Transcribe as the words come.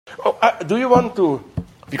Do you want to?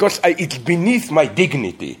 Because it's beneath my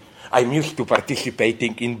dignity. I'm used to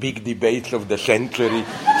participating in big debates of the century.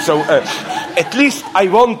 So at least I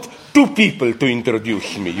want two people to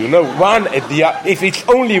introduce me. One at the if it's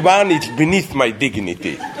only one, it's beneath my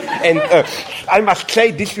dignity. And I must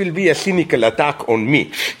say this will be a cynical attack on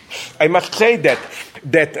me. I must say that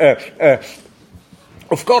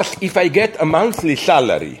of course, if I get a monthly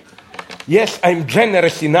salary, yes, I'm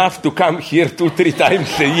generous enough to come here 2-3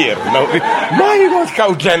 times a year. No, my God,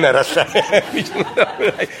 how generous I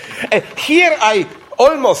am. Here I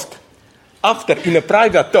almost, after in a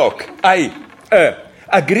private talk, I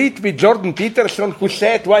agreed with Jordan Peterson, who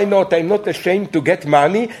said, why not, I'm not ashamed to get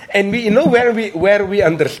money. And we where we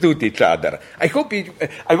understood each other.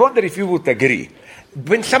 I wonder if you would agree.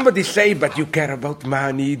 When somebody say, but you care about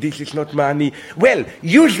money, this is not money. Well,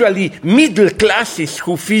 usually middle classes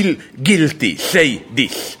who feel guilty say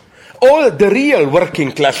this. All the real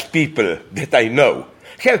working class people that I know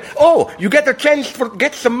you get a chance to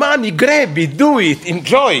get some money, grab it, do it,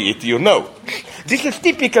 enjoy it, This is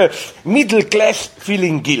typical middle class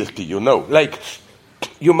feeling guilty, like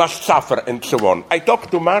you must suffer and so on. I talk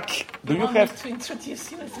too much. Do you have to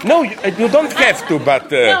introduce you? No, you don't have to,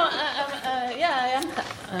 but...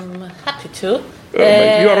 I'm happy to.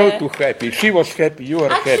 You are all too happy. She was happy, you are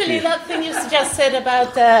happy. Actually, that thing you just said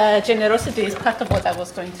about generosity is part of what I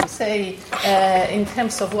was going to say in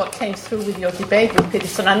terms of what came through with your debate with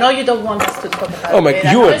Peterson. I know you don't want us to talk about it.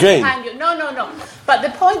 You again. No. But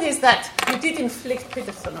the point is that you did inflict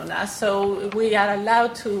Peterson on us, so we are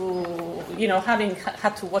allowed to, having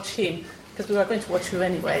had to watch him, because we were going to watch you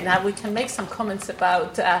anyway. Now we can make some comments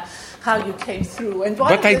about how you came through. And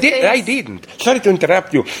but I didn't. Sorry to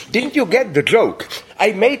interrupt you. Didn't you get the joke?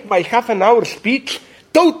 I made my half-an-hour speech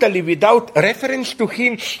totally without reference to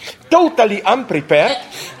him, totally unprepared,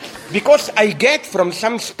 because I get from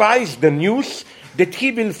some spies the news that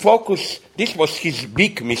he will focus. This was his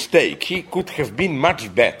big mistake. He could have been much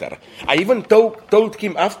better. I even told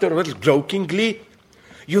him afterwards, jokingly,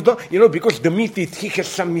 because the myth is he has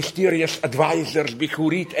some mysterious advisors who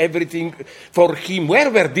read everything for him. Where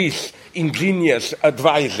were these ingenious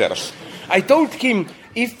advisors? I told him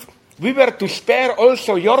if we were to spare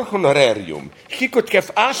also your honorarium, he could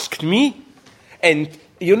have asked me, and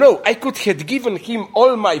I could have given him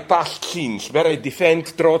all my past scenes where I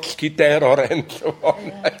defend Trotsky terror and so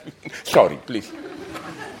on. Sorry, please.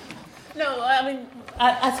 No,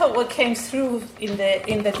 I thought what came through in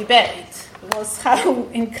the debate was how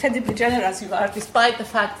incredibly generous you are, despite the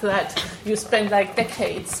fact that you spent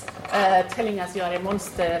decades telling us you are a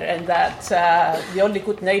monster and that the only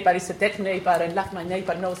good neighbor is a dead neighbor and love my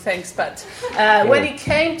neighbor, no thanks. But when it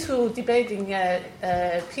came to debating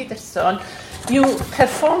Peterson, you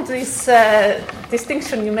performed this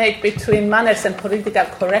distinction you make between manners and political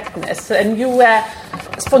correctness, and you were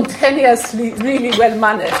spontaneously really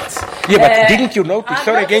well-mannered. Yeah, but didn't you notice?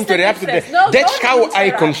 Sorry again to interrupt. That's how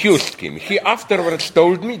I confused him. He afterwards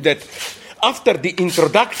told me that after the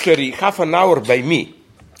introductory half an hour by me,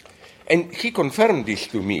 and he confirmed this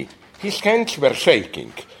to me, his hands were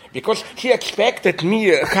shaking because he expected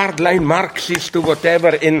me a hardline Marxist or whatever,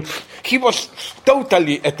 and he was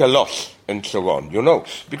totally at a loss and so on,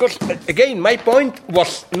 Because, again, my point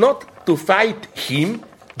was not to fight him,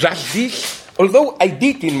 just this, although I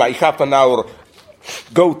did in my half an hour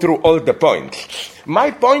go through all the points.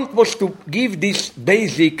 My point was to give this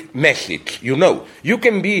basic message. You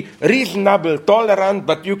can be reasonable, tolerant,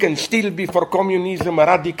 but you can still be for communism, a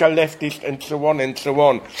radical leftist, and so on and so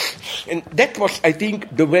on. And that was, I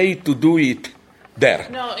think, the way to do it there.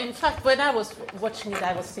 No, in fact, when I was watching it,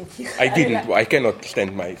 I was thinking... I cannot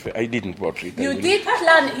stand I didn't watch it. You did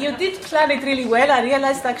plan it really well. I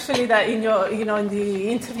realized actually that in your, in the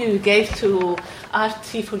interview you gave to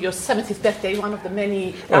RT for your 70th birthday, one of the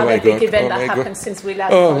many other big events that happened since we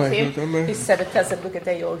last saw him. He's 70th, look a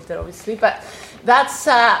day older, obviously. But that's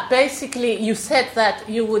basically, you said that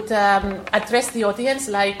you would address the audience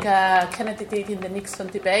like Kennedy did in the Nixon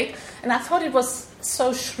debate. And I thought it was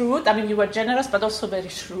so shrewd. You were generous, but also very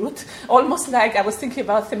shrewd. Almost like I was thinking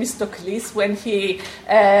about Themistocles when he,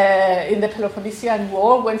 in the Peloponnesian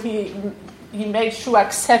War, when he made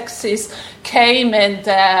sure Xerxes came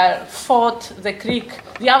and fought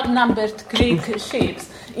the outnumbered Greek ships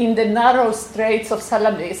in the narrow straits of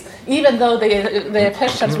Salamis, even though the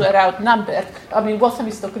Persians were outnumbered. What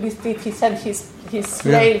Themistocles did, he sent his his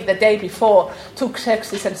slave the day before took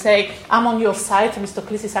Xerxes and say, I'm on your side,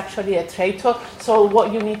 Themistocles is actually a traitor, so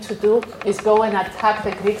what you need to do is go and attack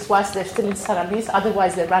the Greeks whilst they're still in Salamis,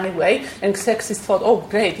 otherwise they run away. And Xerxes thought, oh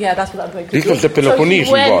great, yeah, that's what I'm going to do. This was the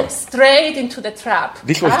Peloponnesian War. So he went straight into the trap.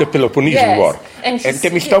 This was the Peloponnesian War. And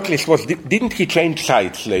Themistocles was, didn't he change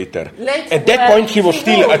sides later? At that point he was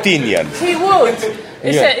still Athenian. He would.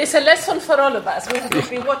 It's a lesson for all of us. We'll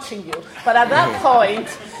be watching you. But at that point,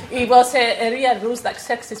 it was a real ruse that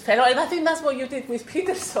Xerxes fellow. And I think that's what you did with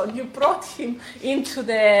Peterson. You brought him into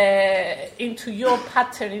your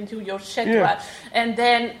pattern, into your schedule. Yeah.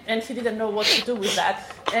 And he didn't know what to do with that.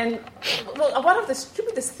 And one of the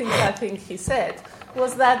stupidest things I think he said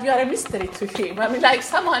was that you are a mystery to him. I mean, like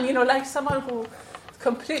someone who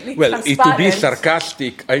completely transparent. Well, to be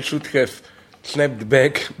sarcastic, I should have snapped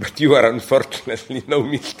back, but you are unfortunately no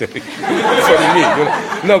mystery for me.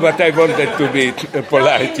 No, but I wanted to be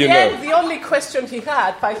polite, End, the only question he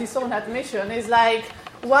had, by his own admission, is like,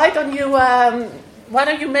 why don't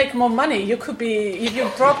you make more money? You could be, if you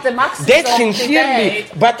drop the maximum. That's sincerely,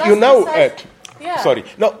 but sorry.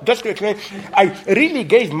 No, just to explain, I really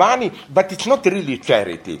gave money, but it's not really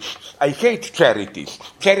charity. I hate charities.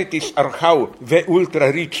 Charities are how the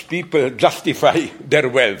ultra-rich people justify their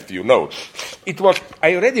wealth,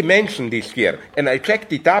 I already mentioned this here, and I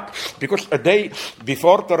checked it up, because a day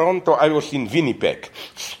before Toronto, I was in Winnipeg,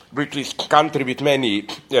 which is a country with many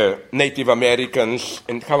Native Americans,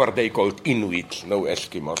 and how are they called? Inuits, no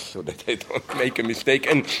Eskimos, so that I don't make a mistake.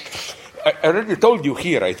 And I already told you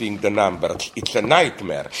here, I think, the numbers. It's a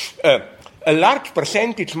nightmare. A large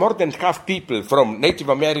percentage, more than half people from Native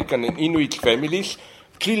American and Inuit families,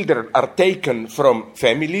 children are taken from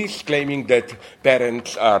families claiming that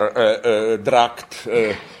parents are drugged,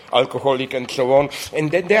 alcoholic, and so on.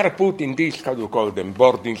 And then they are put in these,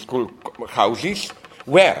 boarding school houses,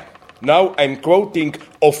 where, now I'm quoting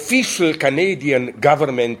official Canadian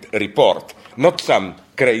government report, not some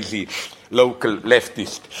crazy local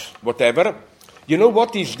leftist, whatever. You know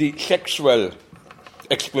what is the sexual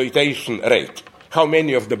exploitation rate? How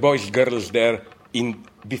many of the boys, girls there,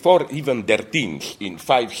 before even their teens, in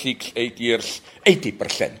 5, 6, 8 years,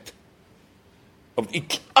 80%.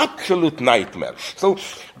 It's absolute nightmare. So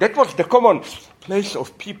that was the common place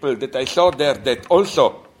of people that I saw there, that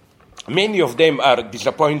also many of them are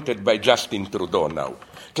disappointed by Justin Trudeau now,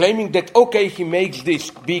 claiming that, okay, he makes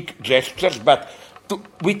these big gestures, but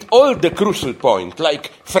with all the crucial points,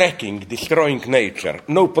 like fracking, destroying nature,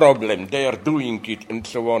 no problem, they are doing it, and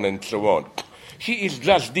so on and so on. He is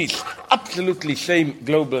just this absolutely same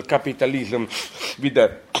global capitalism with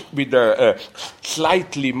a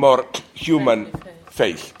slightly more human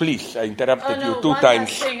face. Please, I interrupted you two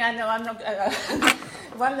times.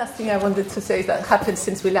 One last thing I wanted to say that happened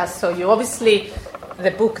since we last saw you. Obviously,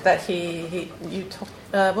 the book that you talked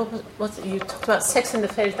about, Sex and the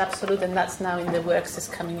Failed Absolute, and that's now in the works, is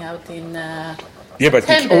coming out in but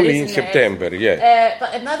September, it's only in September,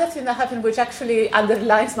 but another thing that happened, which actually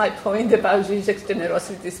underlines my point about Zizek's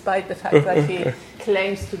generosity, despite the fact that he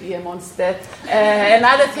claims to be a monster.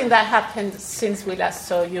 Another thing that happened since we last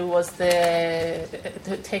saw you was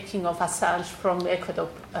the taking of Assange from Ecuador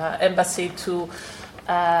embassy to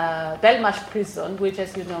Belmarsh prison, which,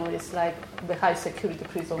 as you know, is like the high security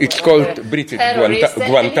prison. It's called British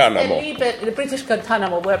Guantanamo. The British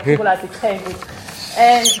Guantanamo, where people are detained.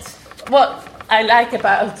 And what I like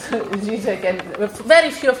about Zizek, and very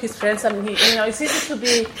few of his friends, I mean, it's easy to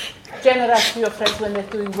be generous to your friends when they're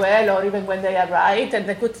doing well or even when they are right. And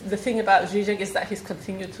the thing about Zizek is that he's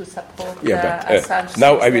continued to support Assange.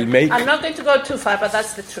 Now I will make... I'm not going to go too far, but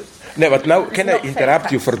that's the truth. No, but now can I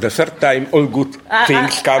interrupt you for the third time? All good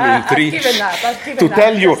things come in three. To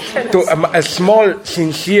tell you, a small,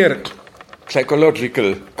 sincere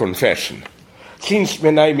psychological confession. Since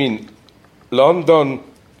when I'm in London,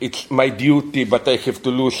 it's my duty, but I have to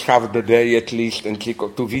lose half the day at least and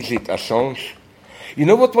to visit Assange. You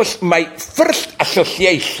know what was my first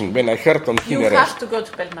association when I heard on his arrest? You have to go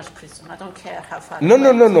to Belmarsh prison. I don't care how far.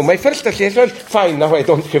 No. My first association was, fine, now I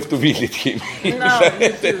don't have to visit him. No,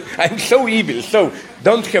 you do. I'm so evil, so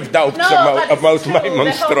don't have doubts about my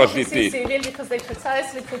monstrosity. The whole because they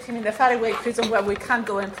precisely put him in the faraway prison where we can't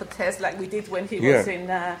go and protest like we did when he was in...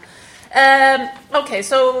 and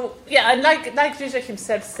like Zizek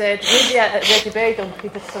himself said, with the debate on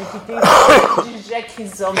Peterson,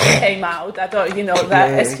 Zizekism came out.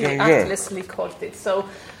 As he artlessly called it. So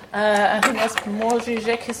I think there's more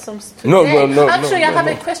Zizekisms today. No. Actually, I have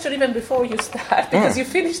a question even before you start, because you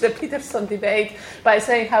finished the Peterson debate by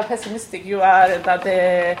saying how pessimistic you are about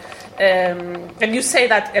and you say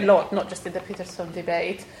that a lot, not just in the Peterson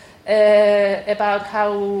debate, about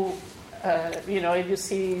how if you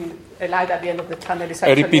see a light at the end of the tunnel, it's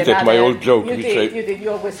actually I repeated my old joke. You did,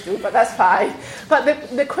 you always do, but that's fine. But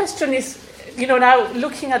the question is, now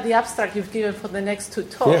looking at the abstract you've given for the next two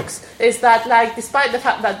talks, is that, like, despite the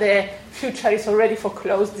fact that the future is already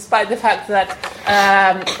foreclosed, despite the fact that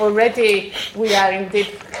already we are in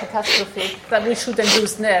deep catastrophe, that we shouldn't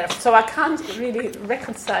lose nerve. So I can't really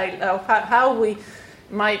reconcile how we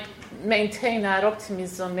might maintain our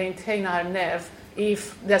optimism, maintain our nerve,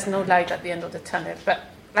 if there's no light at the end of the tunnel. But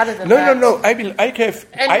other than that... No.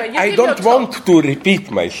 I don't want to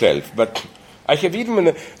repeat myself, but I have even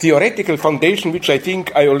a theoretical foundation, which I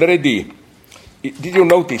think I already... Did you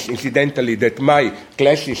notice, incidentally, that my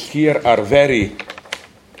classes here are very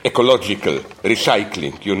ecological,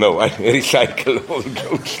 recycling, I recycle all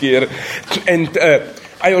jokes here. And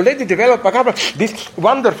I already developed this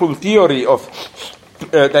wonderful theory of...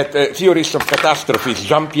 theorist of catastrophes,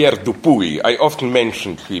 Jean-Pierre Dupuy. I often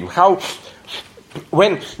mentioned him. How,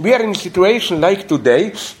 when we are in a situation like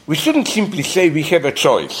today, we shouldn't simply say we have a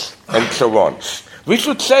choice and so on. We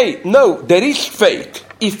should say, no, there is fate.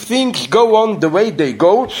 If things go on the way they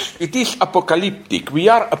go, it is apocalyptic. We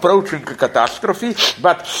are approaching a catastrophe,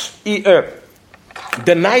 but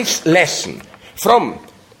the nice lesson from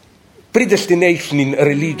predestination in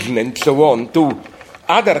religion and so on to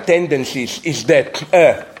other tendencies is that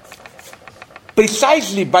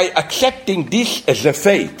precisely by accepting this as a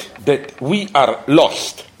fate, that we are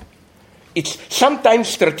lost, it's sometimes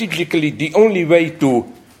strategically the only way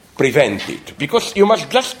to prevent it. Because you must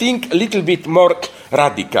just think a little bit more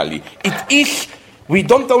radically. We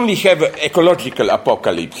don't only have an ecological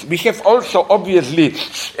apocalypse, we have also obviously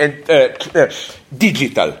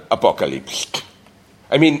digital apocalypse.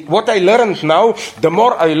 I mean, what I learned now, the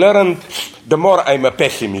more I learned, the more I'm a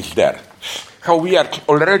pessimist there. How we are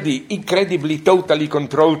already incredibly, totally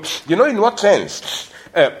controlled. In what sense?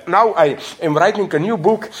 Now I am writing a new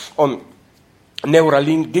book on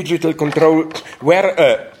Neuralink, digital control,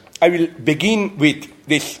 where I will begin with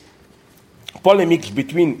this polemics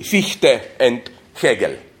between Fichte and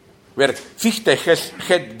Hegel, where Fichte has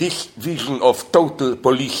had this vision of total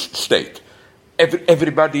police state.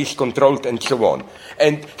 Everybody is controlled and so on.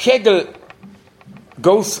 And Hegel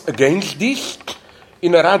goes against this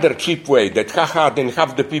in a rather cheap way, that then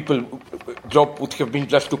half the people's job would have been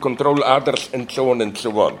just to control others and so on and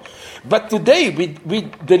so on. But today,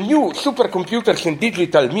 with the new supercomputers and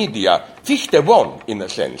digital media, Fichte won, in a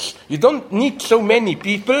sense. You don't need so many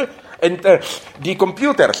people, and the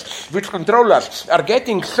computers which control us are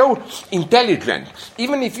getting so intelligent.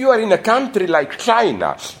 Even if you are in a country like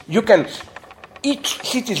China, each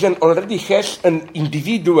citizen already has an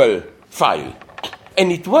individual file.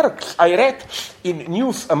 And it works. I read in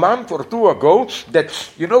news a month or two ago that,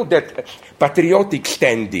 that patriotic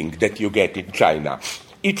standing that you get in China.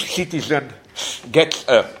 Each citizen gets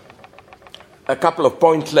a couple of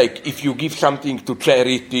points, like if you give something to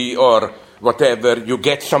charity or whatever, you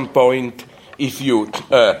get some point. If you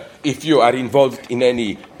are involved in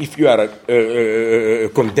if you are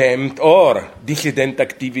condemned or dissident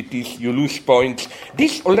activities, you lose points.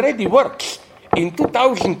 This already works. In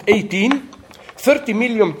 2018, 30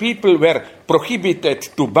 million people were prohibited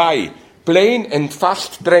to buy plane and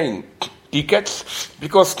fast train tickets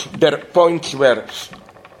because their points were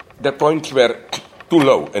too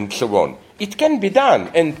low and so on. It can be done.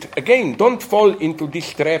 And again, don't fall into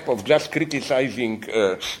this trap of just criticizing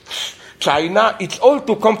China. It's all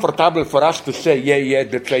too comfortable for us to say, yeah,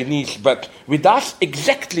 the Chinese, but with us,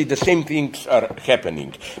 exactly the same things are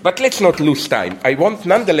happening. But let's not lose time. I want,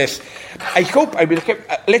 nonetheless, I hope I will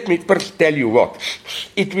have, let me first tell you what.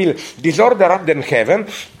 It will disorder up than heaven.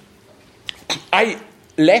 I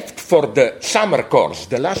left for the summer course,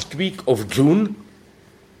 the last week of June,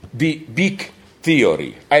 the big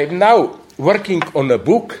theory. I am now working on a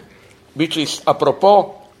book, which is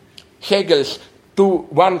apropos Hegel's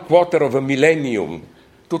 1/4 of a millennium.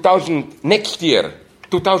 Next year,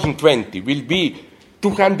 2020, will be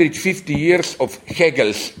 250 years of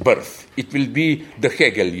Hegel's birth. It will be the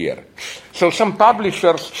Hegel year. So some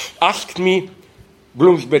publishers asked me,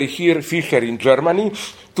 Bloomsbury here, Fischer in Germany,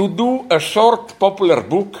 to do a short popular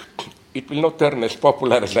book. It will not turn as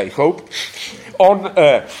popular as I hope,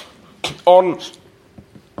 on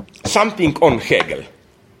something on Hegel.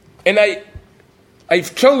 And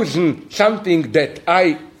I've chosen something that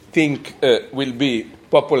I think will be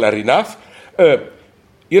popular enough.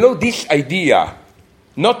 This idea,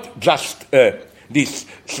 not just this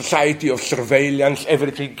society of surveillance,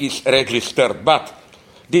 everything is registered, but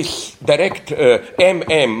this direct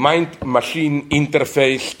mind-machine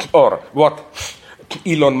interface, or what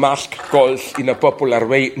Elon Musk calls in a popular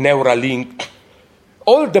way, Neuralink,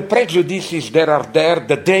 all the prejudices there are there,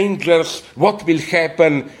 the dangers, what will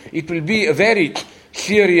happen. It will be a very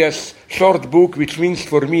serious short book, which means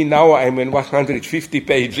for me now I'm in 150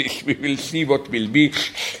 pages. We will see what will be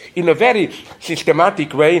in a very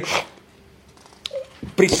systematic way,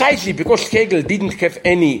 precisely because Hegel didn't have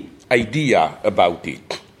any idea about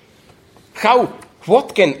it.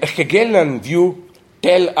 What can a Hegelian view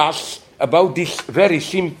tell us about these very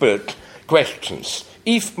simple questions?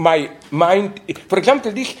 If my mind, for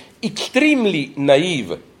example, these extremely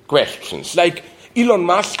naive questions, like Elon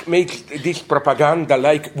Musk makes this propaganda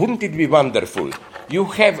like, wouldn't it be wonderful? You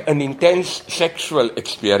have an intense sexual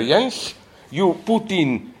experience, you put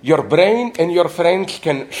in your brain and your friends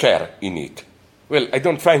can share in it. Well, I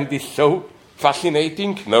don't find this so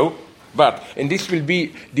fascinating, no. And this will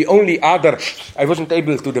be the only other, I wasn't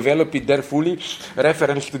able to develop it there fully,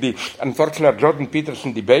 reference to the unfortunate Jordan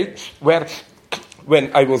Peterson debate, where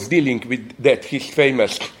when I was dealing with that, his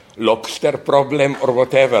famous lobster problem or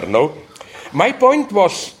whatever, no? My point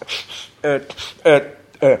was that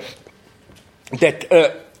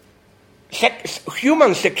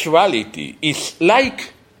human sexuality is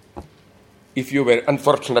like, if you were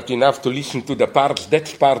unfortunate enough to listen to the parts,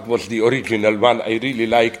 that part was the original one, I really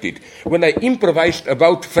liked it. When I improvised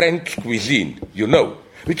about French cuisine,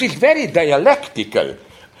 which is very dialectical.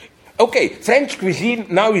 Okay, French cuisine,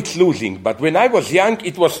 now it's losing, but when I was young,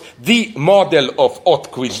 it was the model of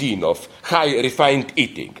haute cuisine, of high refined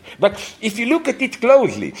eating. But if you look at it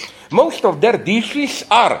closely, most of their dishes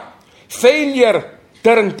are failure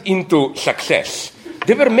turned into success.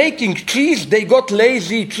 They were making cheese, they got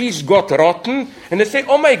lazy, cheese got rotten, and they say,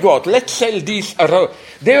 oh my God, let's sell this.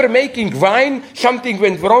 They were making wine, something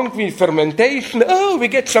went wrong with fermentation, we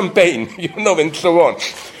get some pain, and so on.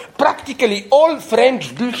 Practically all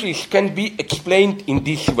French dishes can be explained in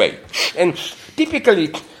this way. And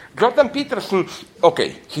typically, Jordan Peterson,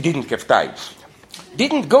 he didn't have time,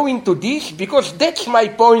 didn't go into this because that's my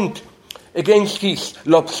point against his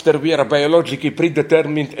lobster, we are biologically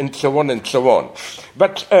predetermined, and so on and so on.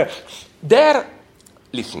 But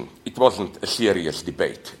listen, it wasn't a serious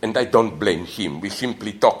debate, and I don't blame him. We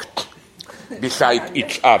simply talked beside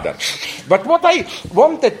each other. But what I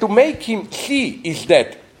wanted to make him see is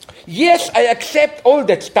that, yes, I accept all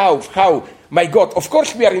that stuff, how, my God, of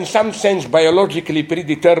course we are in some sense biologically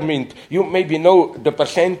predetermined. You maybe know the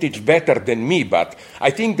percentage better than me, but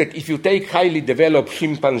I think that if you take highly developed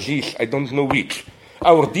chimpanzees, I don't know which,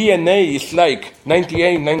 our DNA is like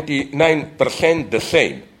 99% the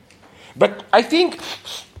same. But I think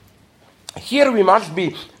here we must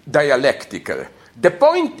be dialectical. The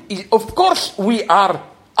point is, of course we are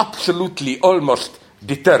absolutely almost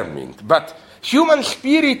determined, but human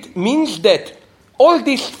spirit means that all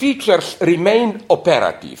these features remain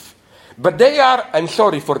operative. But they are, I'm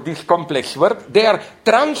sorry for this complex word, they are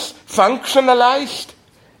trans-functionalized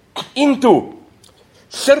into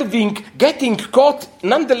getting caught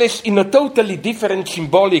nonetheless in a totally different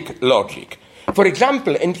symbolic logic. For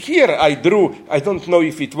example, and here I drew, I don't know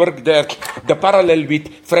if it worked there, the parallel with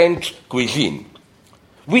French cuisine.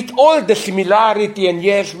 With all the similarity, and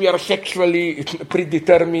yes, we are sexually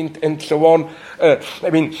predetermined and so on,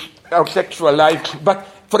 our sexual life. But,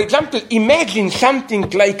 for example, imagine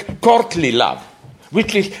something like courtly love,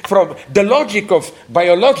 which is from the logic of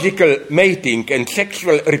biological mating and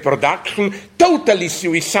sexual reproduction, totally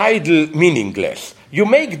suicidal, meaningless. You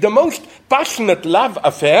make the most passionate love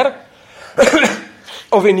affair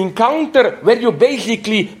of an encounter where you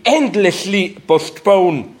basically endlessly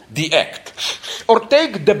postpone the act. Or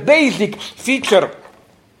take the basic feature,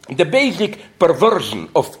 the basic perversion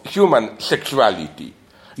of human sexuality.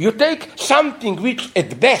 You take something which,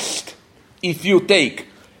 at best, if you take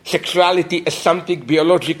sexuality as something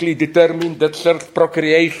biologically determined that serves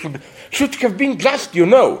procreation, should have been just,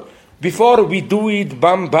 before we do it,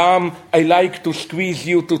 bam, bam, I like to squeeze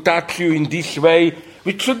you, to touch you in this way,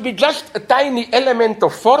 which should be just a tiny element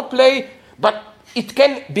of foreplay, but it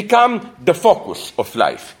can become the focus of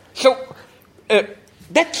life. So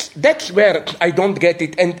that's where I don't get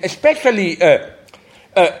it, and especially,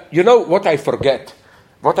 what I forgot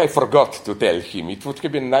to tell him. It would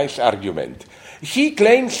have been a nice argument. He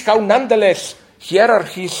claims how nonetheless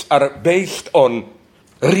hierarchies are based on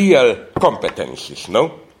real competencies,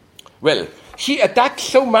 no? Well, he attacks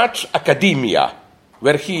so much academia,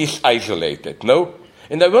 where he is isolated, no?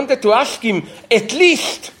 And I wanted to ask him, at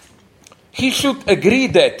least he should agree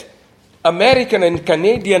that American and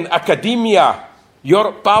Canadian academia,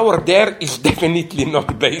 your power there is definitely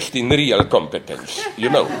not based in real competence,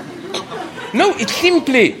 No, it's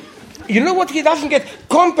simply, what he doesn't get?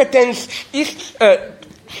 Competence is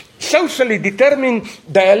socially determined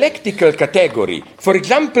dialectical category. For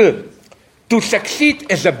example, to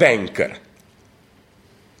succeed as a banker.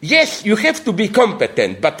 Yes, you have to be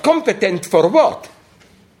competent, but competent for what?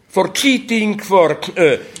 For cheating, for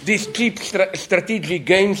these cheap strategic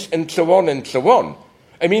games, and so on and so on.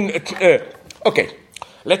 I mean, okay,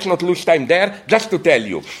 let's not lose time there. Just to tell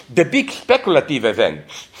you, the big speculative event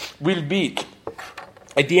will be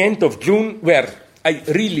at the end of June, where I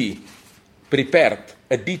really prepared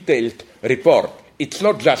a detailed report. It's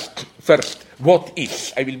not just first what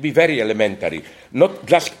is. I will be very elementary. Not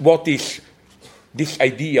just what is this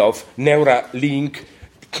idea of Neuralink,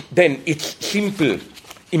 then its simple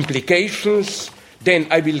implications, then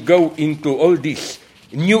I will go into all these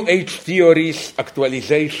New Age theories,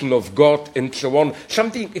 actualization of God, and so on.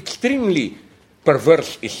 Something extremely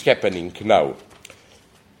perverse is happening now.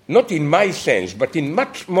 Not in my sense, but in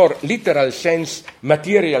much more literal sense,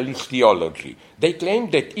 materialist theology. They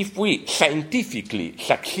claim that if we scientifically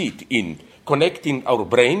succeed in connecting our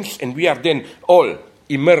brains, and we are then all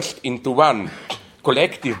immersed into one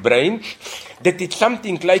collective brain, that it's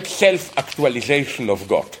something like self-actualization of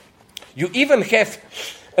God. You even have,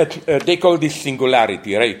 they call this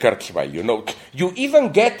singularity, Ray Kurzweil, you know. You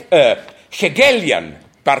even get Hegelian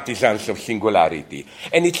partisans of singularity.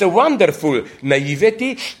 And it's a wonderful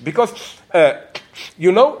naivety because,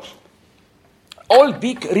 you know, all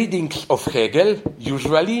big readings of Hegel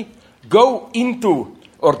usually go into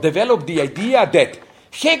or develop the idea that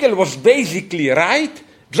Hegel was basically right,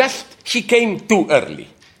 just he came too early.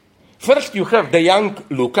 First, you have the young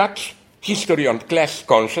Lukács, History on Class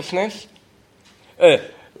Consciousness,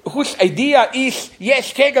 whose idea is,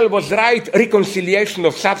 yes, Hegel was right, reconciliation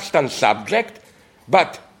of substance-subject,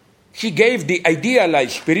 but he gave the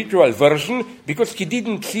idealized spiritual version because he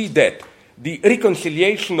didn't see that the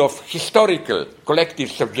reconciliation of historical collective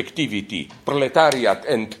subjectivity, proletariat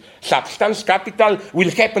and substance, capital, will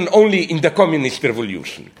happen only in the communist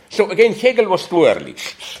revolution. So again, Hegel was too early.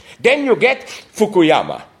 Then you get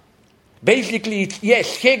Fukuyama. Basically,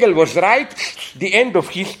 yes, Hegel was right, the end of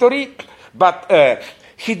history, but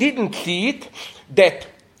he didn't see it that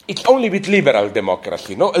it's only with liberal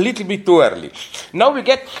democracy, no? A little bit too early. Now we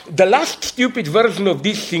get the last stupid version of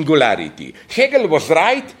this singularity. Hegel was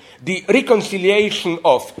right, the reconciliation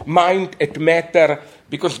of mind and matter,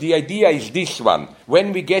 because the idea is this one.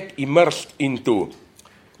 When we get immersed into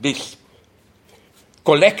this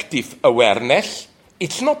collective awareness,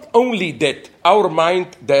 it's not only that our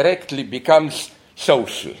mind directly becomes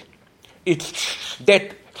social. It's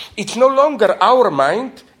that it's no longer our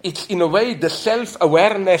mind, it's in a way the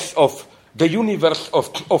self-awareness of the universe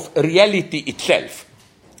of reality itself.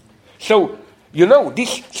 So, you know,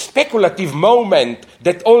 this speculative moment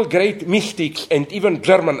that all great mystics and even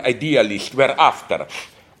German idealists were after,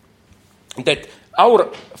 that our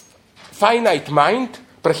finite mind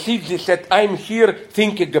perceives is that I'm here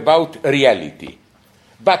thinking about reality.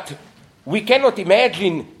 But we cannot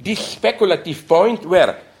imagine this speculative point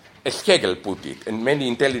where, as Hegel put it, and many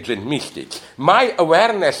intelligent mystics, my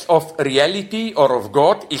awareness of reality or of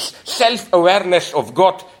God is self-awareness of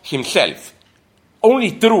God himself.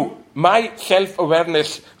 Only through my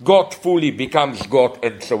self-awareness, God fully becomes God,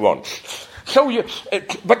 and so on. So,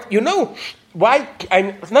 but you know why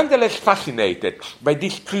I'm nonetheless fascinated by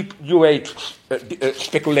these cheap New Age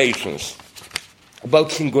speculations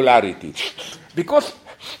about singularity? Because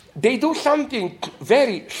they do something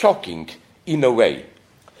very shocking in a way.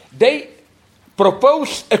 They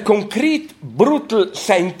propose a concrete, brutal,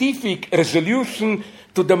 scientific resolution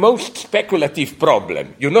to the most speculative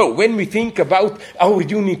problem. You know, when we think about our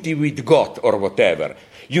unity with God or whatever,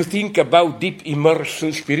 you think about deep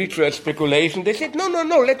immersion, spiritual speculation. They said, no,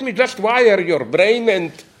 let me just wire your brain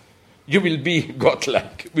and you will be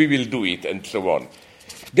godlike. We will do it, and so on.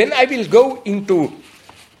 Then I will go into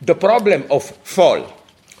the problem of fall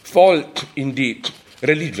in the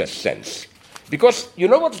religious sense. Because you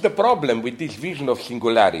know what's the problem with this vision of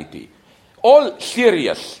singularity? All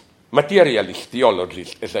serious materialist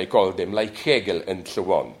theologies, as I call them, like Hegel and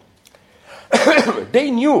so on, they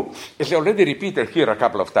knew, as I already repeated here a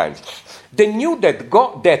couple of times, they knew that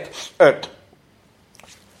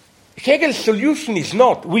Hegel's solution is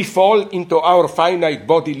not we fall into our finite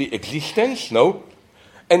bodily existence, no,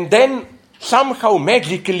 and then somehow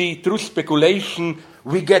magically through speculation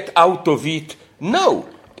we get out of it. No.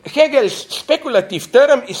 Hegel's speculative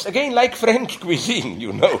term is again like French cuisine,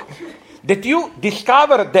 you know, that you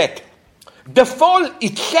discover that the fall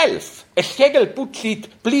itself, as Hegel puts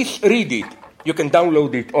it, please read it. You can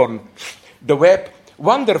download it on the web.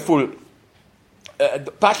 Wonderful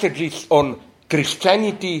passages on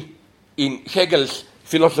Christianity in Hegel's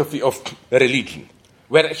philosophy of religion.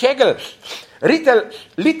 where Hegel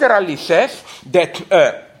literally says that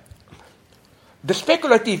the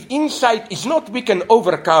speculative insight is not we can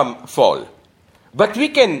overcome fall, but we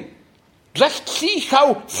can just see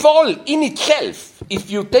how fall in itself,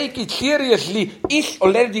 if you take it seriously, is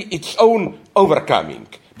already its own overcoming.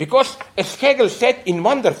 Because, as Hegel said in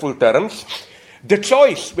wonderful terms, the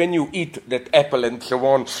choice when you eat that apple and so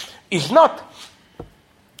on is not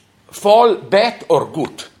fall bad or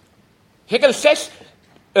good. Hegel says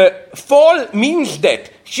fall means that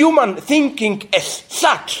human thinking as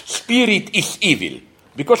such, spirit is evil.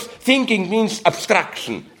 Because thinking means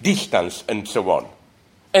abstraction, distance, and so on.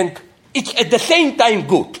 And it's at the same time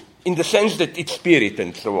good, in the sense that it's spirit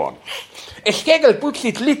and so on. As Hegel puts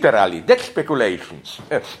it literally, that's speculation.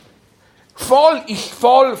 Fall is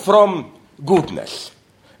fall from goodness.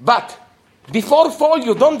 But before fall,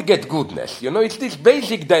 you don't get goodness. It's this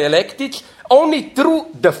basic dialectics. Only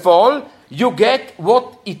through the fall, you get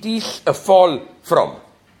what it is a fall from.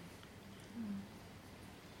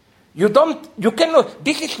 You cannot,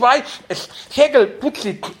 this is why, as Hegel puts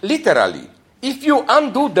it literally, if you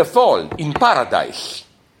undo the fall in paradise,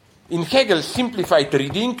 in Hegel's simplified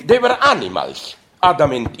reading, they were animals,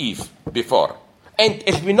 Adam and Eve, before. And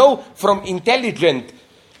as we know from intelligent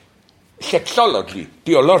sexology,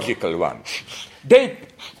 theological ones,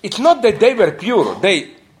 it's not that they were pure,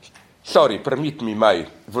 permit me my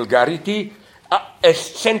vulgarity, as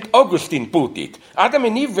St. Augustine put it, Adam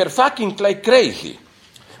and Eve were fucking like crazy.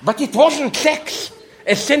 But it wasn't sex.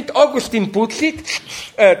 As St. Augustine puts it,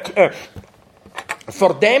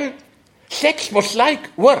 for them, sex was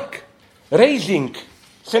like work. Raising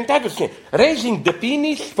the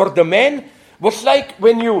penis for the man was like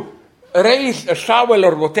when you raise a shovel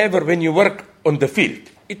or whatever when you work on the field.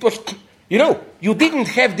 It was, you didn't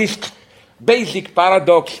have this basic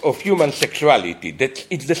paradox of human sexuality, that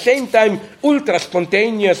it's the same time ultra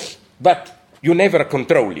spontaneous, but you never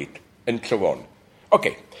control it, and so on.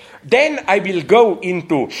 Okay, then I will go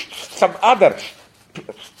into some other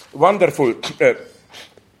wonderful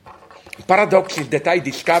paradoxes that I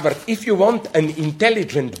discovered. If you want an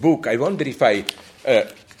intelligent book, I wonder if I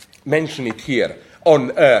mention it here,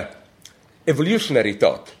 on evolutionary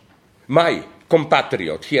thought. My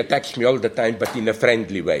compatriot, he attacks me all the time, but in a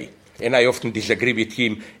friendly way, and I often disagree with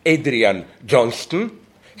him, Adrian Johnston,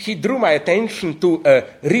 he drew my attention to a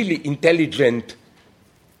really intelligent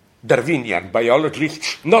Darwinian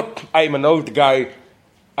biologist. Not, I'm an old guy,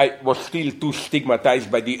 I was still too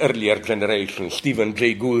stigmatized by the earlier generation, Stephen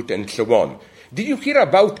Jay Gould and so on. Did you hear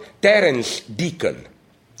about Terence Deacon,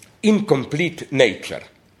 Incomplete Nature?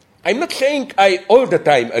 I'm not saying I all the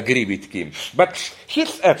time agree with him, but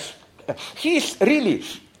he's really,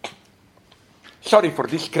 sorry for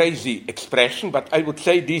this crazy expression, but I would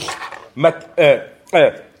say this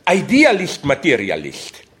idealist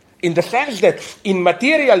materialist, in the sense that in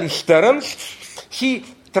materialist terms, he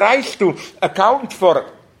tries to account for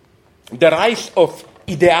the rise of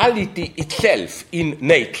ideality itself in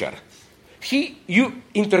nature. He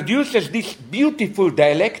introduces this beautiful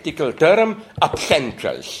dialectical term,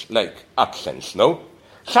 absentials, like absence, no?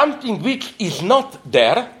 Something which is not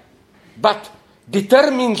there, but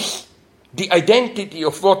determines the identity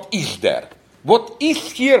of what is there. What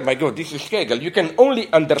is here, my God, this is Hegel, you can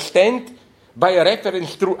only understand by a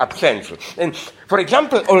reference through absential. And, for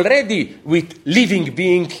example, already with living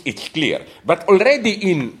beings, it's clear. But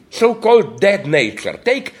already in so-called dead nature,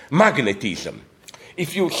 take magnetism.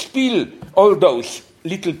 If you spill all those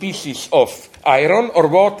little pieces of iron or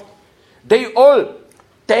what, they all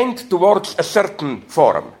tend towards a certain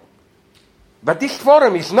form. But this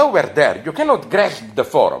form is nowhere there. You cannot grasp the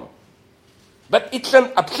form. But it's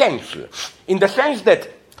an absential, in the sense that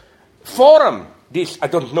form, this, I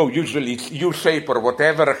don't know, usually it's U-shape or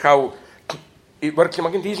whatever, how it works in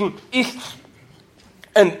magnetism, is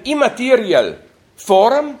an immaterial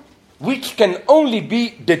form which can only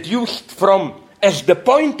be deduced from as the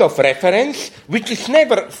point of reference, which is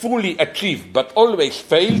never fully achieved, but always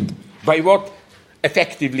failed by what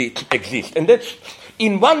effectively exists. And that's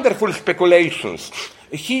in wonderful speculations.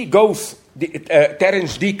 He goes,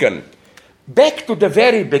 Terence Deacon, back to the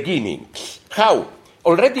very beginnings. How?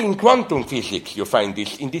 Already in quantum physics you find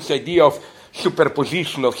this, in this idea of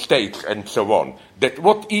superposition of states and so on, that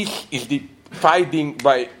what is defined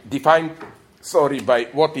by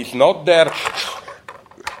what is not there,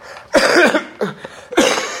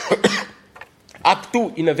 up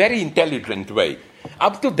to, in a very intelligent way,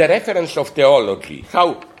 up to the reference of theology.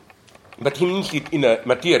 How? But he means it in a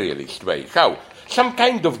materialist way. How? Some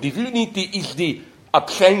kind of divinity is the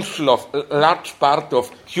absential of a large part of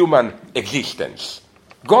human existence.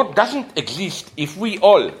 God doesn't exist if we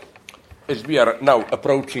all as we are now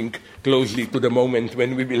approaching closely to the moment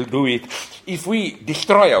when we will do it, if we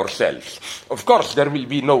destroy ourselves, of course there will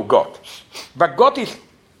be no God. But God is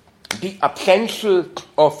the essential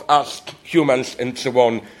of us humans and so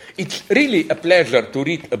on. It's really a pleasure to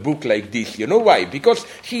read a book like this. You know why? Because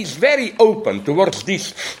he is very open towards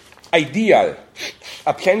this ideal,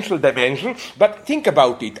 essential dimension. But think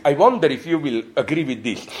about it. I wonder if you will agree with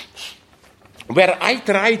this. Where I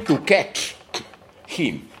try to catch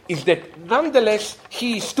him is that nonetheless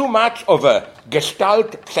he is too much of a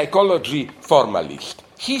Gestalt psychology formalist.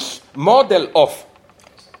 His model of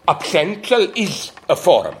essential is a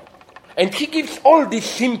form. And he gives all these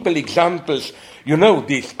simple examples. You know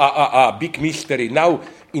this, big mystery. Now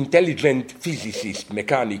intelligent physicists,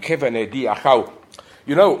 mechanics, have an idea how,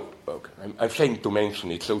 you know, I'm ashamed to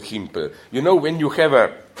mention it, so simple. You know, when you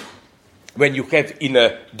have in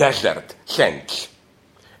a desert sands,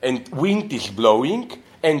 and wind is blowing,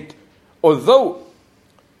 and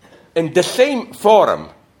the same form,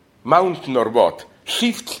 mountain or what,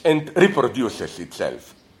 shifts and reproduces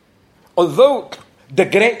itself. Although the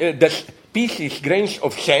pieces, grains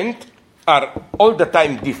of sand, are all the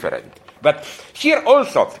time different. But here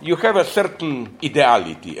also you have a certain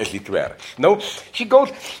ideality, as it were. No? He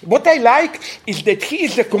goes, what I like is that he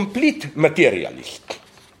is a complete materialist.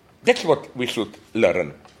 That's what we should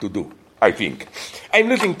learn to do, I think. I'm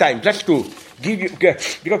losing time just to give you,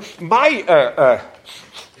 because my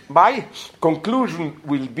conclusion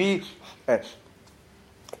will be,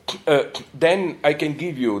 then I can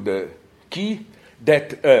give you the key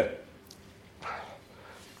that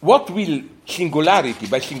what will singularity,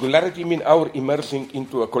 by singularity I mean our immersing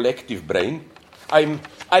into a collective brain,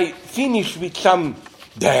 I finish with some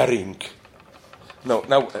daring. No,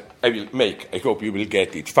 now I will make, I hope you will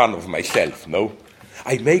get it, fun of myself, no?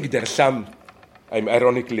 I make there some, I'm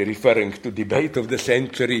ironically referring to debate of the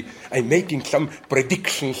century, I'm making some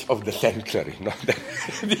predictions of the century. No?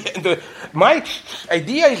 My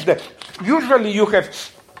idea is that usually you have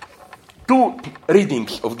two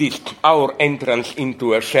readings of this, our entrance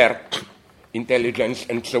into a shared intelligence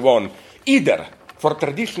and so on. Either, for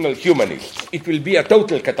traditional humanists, it will be a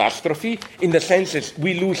total catastrophe in the sense that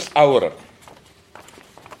we lose our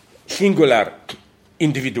singular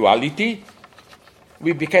individuality,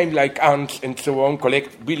 we became like ants and so on,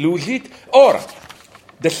 we lose it, or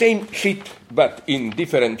the same shit but in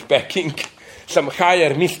different packing, some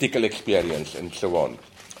higher mystical experience and so on.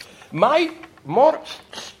 My more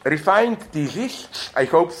refined thesis, I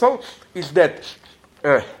hope so, is that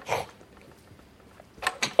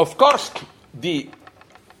of course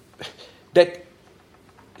that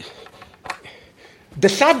the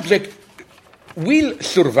subject will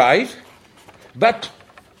survive, but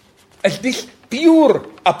as this pure,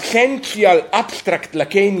 absential, abstract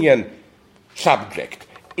Lacanian subject,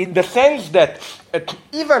 in the sense that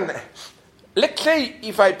even, let's say,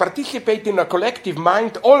 if I participate in a collective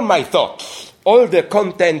mind, all my thoughts, all the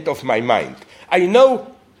content of my mind, I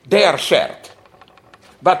know they are shared.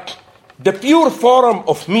 But the pure form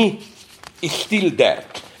of me is still there.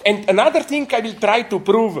 And another thing I will try to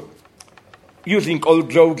prove, using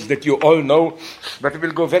old jokes that you all know, but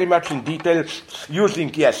we'll go very much in detail,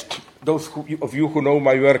 using, yes, those of you who know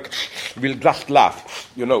my work will just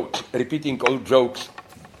laugh, you know, repeating old jokes.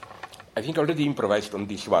 I think I already improvised on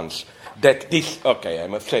this once. That this, okay,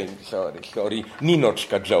 I'm ashamed, sorry,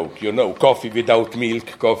 Ninochka joke, you know, coffee without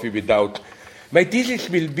milk, coffee without... My thesis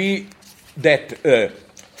will be that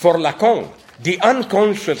for Lacan, the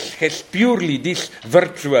unconscious has purely this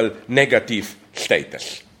virtual negative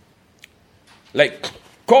status. Like,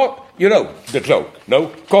 you know the joke, no?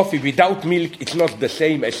 Coffee without milk is not the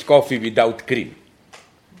same as coffee without cream.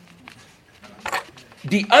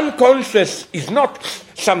 The unconscious is not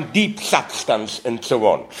some deep substance and so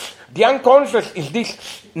on. The unconscious is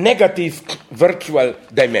this negative virtual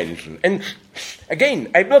dimension. And again,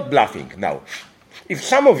 I'm not bluffing now. If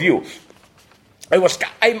some of you,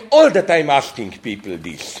 I'm all the time asking people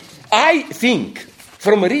this. I think,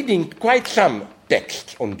 from reading quite some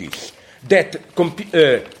texts on this, that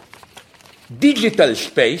digital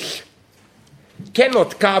space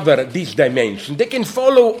cannot cover this dimension. They can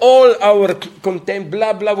follow all our content,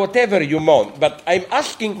 blah, blah, whatever you want. But I'm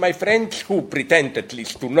asking my friends who pretend at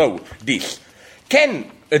least to know this.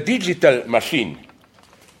 Can a digital machine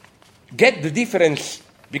get the difference,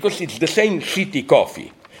 because it's the same shitty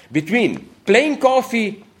coffee, between plain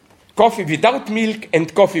coffee, coffee without milk,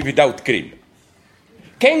 and coffee without cream?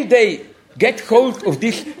 Can they get hold of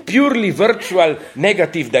this purely virtual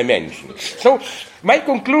negative dimension? So my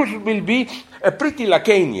conclusion will be a pretty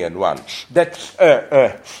Lacanian one, that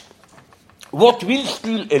what will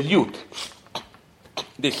still elude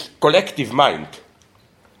this collective mind,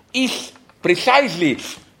 is precisely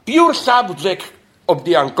pure subject of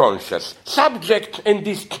the unconscious, subject in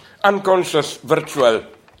this unconscious virtual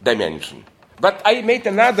dimension. But I made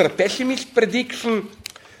another pessimist prediction,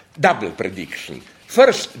 double prediction.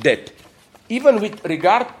 First, that even with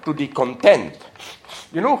regard to the content,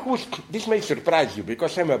 this may surprise you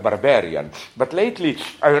because I'm a barbarian, but lately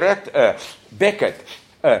I read Beckett,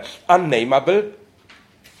 Unnameable.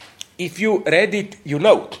 If you read it, you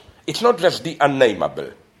know it's not just the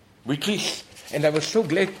unnameable, which is, and I was so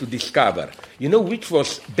glad to discover, which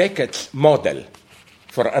was Beckett's model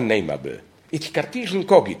for unnameable. It's Cartesian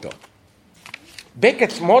cogito.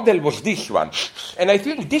 Beckett's model was this one, and I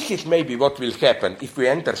think this is maybe what will happen if we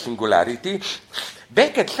enter singularity.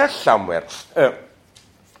 Beckett says somewhere,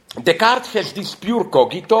 Descartes has this pure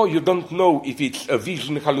cogito, you don't know if it's a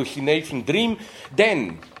vision, hallucination, dream,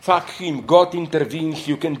 then, fuck him, God intervenes,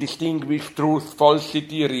 you can distinguish truth,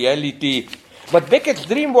 falsity, reality. But Beckett's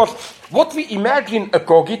dream was what we imagine a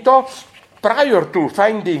cogito prior to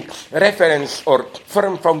finding reference or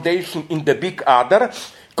firm foundation in the big other,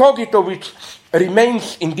 cogito which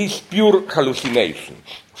remains in this pure hallucination.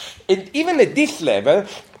 And even at this level,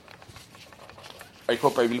 I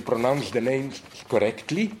hope I will pronounce the names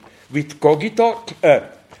correctly, with cogito,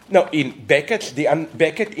 in Beckett,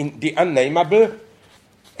 in the unnameable,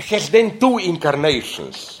 has then two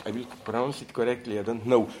incarnations. I will pronounce it correctly, I don't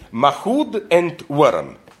know. Mahud and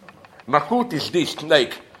Worm. Mahud is this,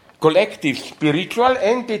 like, collective spiritual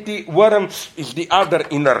entity, Worm is the other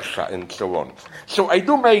inertia, and so on. So I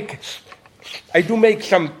do make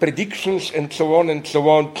some predictions and so on and so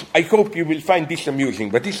on. I hope you will find this amusing,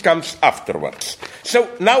 but this comes afterwards. So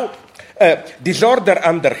now, disorder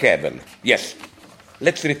under heaven. Yes,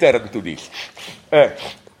 let's return to this.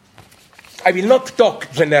 I will not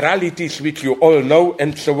talk generalities which you all know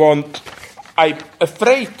and so on. I'm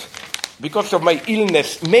afraid, because of my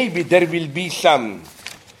illness, maybe there will be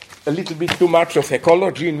a little bit too much of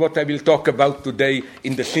ecology in what I will talk about today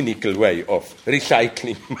in the cynical way of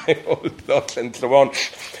recycling my old thoughts and so on.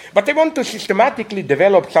 But I want to systematically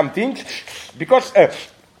develop some things because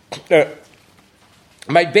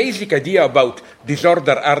my basic idea about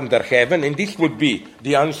disorder under heaven, and this would be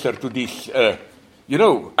the answer to this,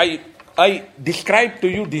 I describe to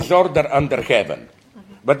you disorder under heaven.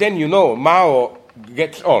 But then, Mao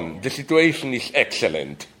gets on. The situation is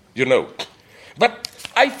excellent, But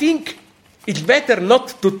I think it's better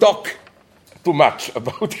not to talk too much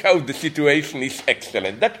about how the situation is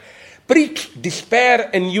excellent. That preach despair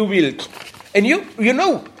and you will. And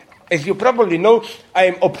as you probably know, I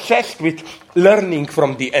am obsessed with learning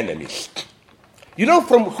from the enemies.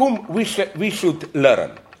 From whom we should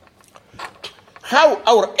learn. How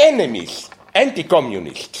our enemies,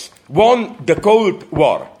 anti-communists, won the Cold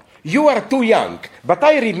War. You are too young, but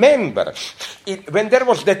I remember when there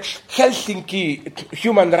was that Helsinki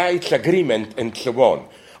Human Rights Agreement and so on.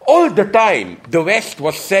 All the time, the West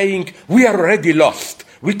was saying, we are already lost.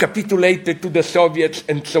 We capitulated to the Soviets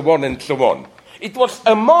and so on and so on. It was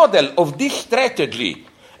a model of this strategy.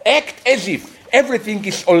 Act as if everything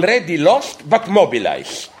is already lost, but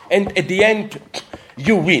mobilize. And at the end,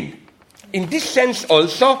 you win. In this sense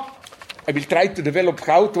also, I will try to develop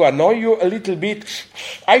how to annoy you a little bit.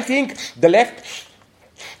 I think the left,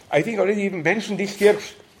 I think I already even mentioned this here,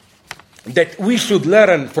 that we should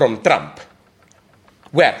learn from Trump.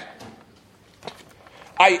 Where?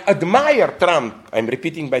 I admire Trump, I'm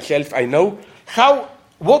repeating myself, I know,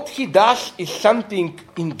 what he does is something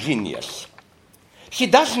ingenious. He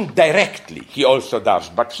doesn't directly, he also does,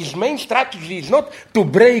 but his main strategy is not to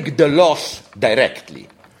break the laws directly.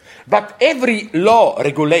 But every law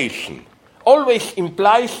regulation always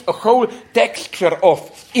implies a whole texture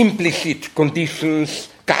of implicit conditions,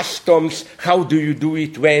 customs, how do you do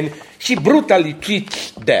it, when. He brutally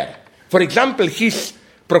cheats there. For example, he's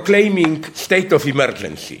proclaiming state of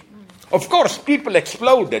emergency. Of course, people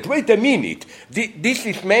exploded. Wait a minute. This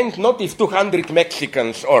is meant not if 200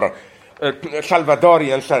 Mexicans or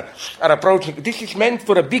Salvadorians are approaching. This is meant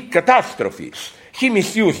for a big catastrophe. He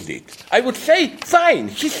misused it. I would say, fine,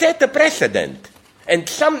 he set a precedent. And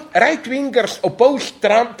some right-wingers opposed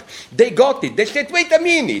Trump, they got it. They said, wait a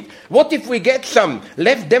minute, what if we get some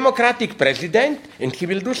left democratic president and he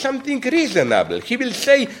will do something reasonable? He will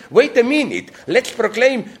say, wait a minute, let's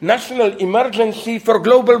proclaim national emergency for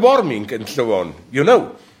global warming and so on.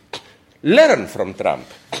 Learn from Trump.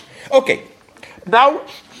 Okay, now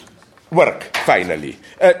work, finally.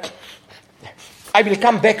 I will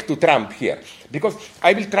come back to Trump here, because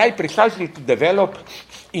I will try precisely to develop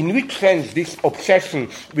in which sense this obsession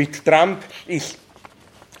with Trump is,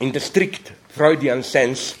 in the strict Freudian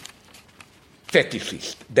sense,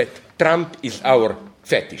 fetishist, that Trump is our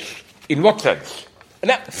fetish. In what sense?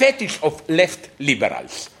 Now, fetish of left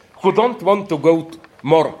liberals who don't want to go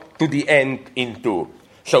more to the end into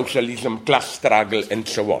socialism, class struggle, and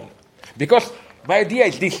so on. Because my idea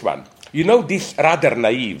is this one. You know this rather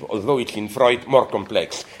naive, although it's in Freud more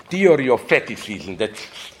complex, theory of fetishism that,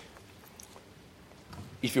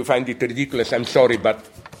 if you find it ridiculous, I'm sorry, but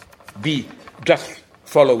just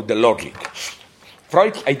follow the logic.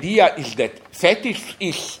 Freud's idea is that fetish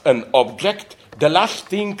is an object, the last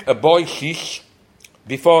thing a boy sees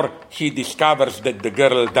before he discovers that the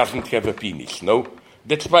girl doesn't have a penis, no?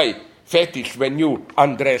 That's why fetish, when you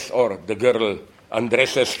undress or the girl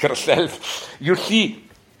undresses herself, you see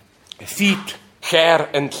feet, hair,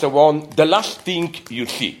 and so on, the last thing you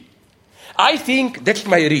see. I think, that's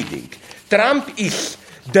my reading, Trump is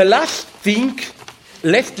the last thing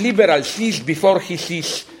left liberal sees before he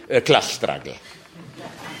sees a class struggle.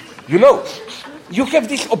 You know, you have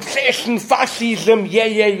this obsession, fascism,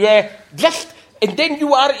 and then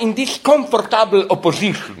you are in this comfortable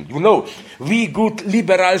opposition, you know, we good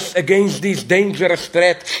liberals against this dangerous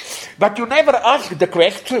threat. But you never ask the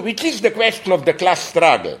question, which is the question of the class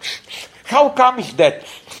struggle. How comes that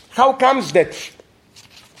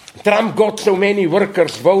Trump got so many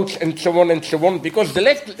workers' votes and so on, because the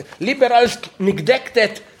left liberals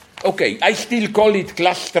neglected, okay, I still call it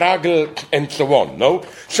class struggle and so on, no?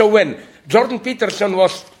 So when Jordan Peterson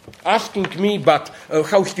was asking me, but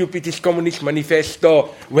how stupid is Communist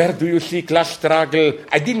Manifesto, where do you see class struggle,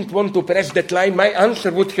 I didn't want to press that line. My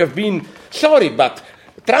answer would have been, sorry, but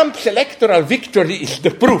Trump's electoral victory is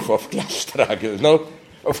the proof of class struggle, no?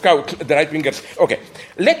 Of how the right-wingers. Okay,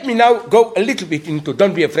 let me now go a little bit into,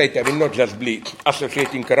 don't be afraid, I will not just be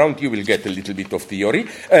associating around, you will get a little bit of theory.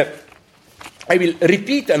 I will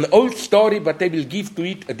repeat an old story, but I will give to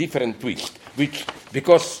it a different twist, which,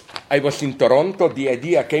 because I was in Toronto, the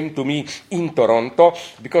idea came to me in Toronto,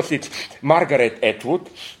 because it's Margaret Atwood,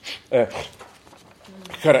 her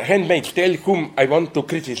Handmaid's Tale, whom I want to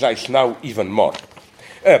criticize now even more.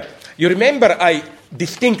 You remember, I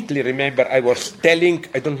distinctly remember I was telling,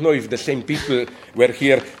 I don't know if the same people were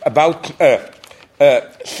here, about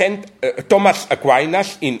Saint Thomas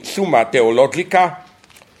Aquinas in Summa Theologica,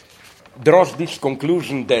 draws this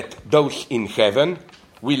conclusion that those in heaven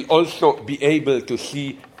will also be able to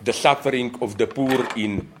see the suffering of the poor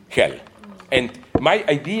in hell. And my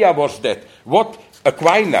idea was that what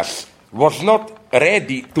Aquinas was not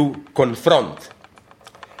ready to confront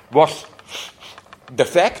was the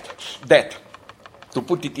fact that, to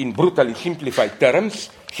put it in brutally simplified terms,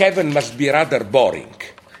 heaven must be rather boring.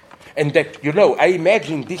 And that, you know, I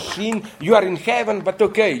imagine this scene, you are in heaven, but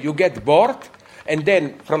okay, you get bored, and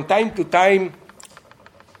then from time to time,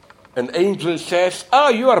 an angel says,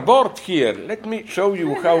 you are bored here, let me show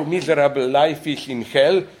you how miserable life is in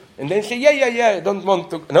hell. And then say, I don't want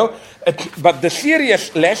to, no. But the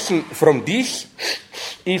serious lesson from this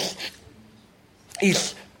is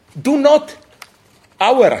do not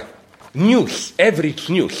our news, average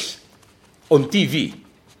news on TV,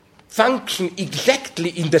 function exactly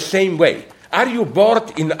in the same way. Are you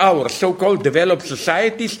bored in our so-called developed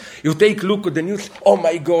societies? You take a look at the news, oh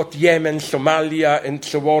my God, Yemen, Somalia, and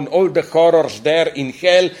so on, all the horrors there in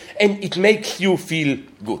hell, and it makes you feel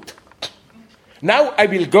good. Now I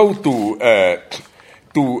will go to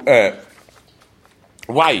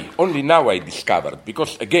why. Only now I discovered,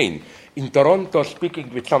 because again, in Toronto,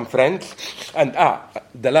 speaking with some friends, and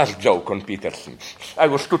the last joke on Peterson. I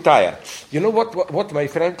was too tired. You know what my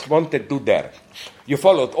friends wanted to do there? You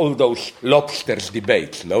followed all those lobsters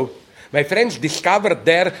debates, no? My friends discovered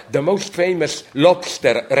there the most famous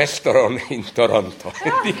lobster restaurant in Toronto.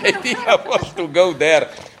 The idea was to go there.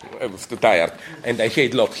 I was too tired, and I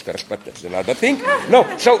hate lobsters, but that's another thing.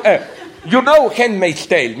 No, so, you know Handmaid's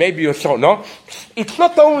Tale, maybe you saw, no? It's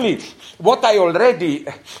not only what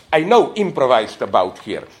I know improvised about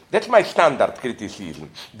here. That's my standard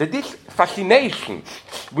criticism. That this fascination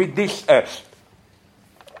with this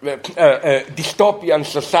dystopian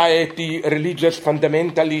society, religious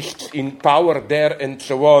fundamentalists in power there, and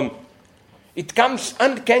so on, it comes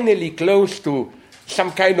uncannily close to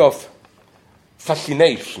some kind of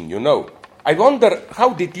fascination, you know. I wonder,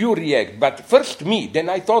 how did you react? But first me, then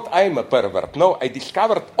I thought I'm a pervert. No, I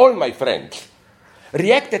discovered all my friends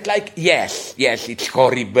reacted like, yes, it's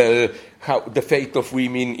horrible, how the fate of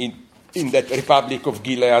women in that Republic of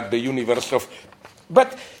Gilead, the universe of...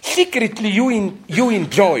 But secretly you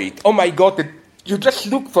enjoy it. Oh my God, you just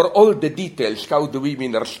look for all the details, how the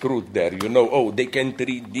women are screwed there, you know, oh, they can't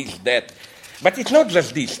read this, that. But it's not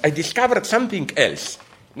just this. I discovered something else.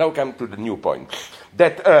 Now come to the new point.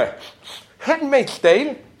 That Handmaid's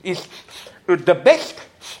Tale is the best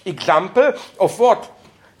example of what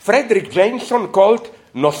Frederick Jameson called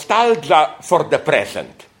nostalgia for the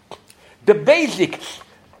present. The basic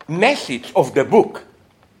message of the book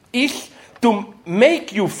is to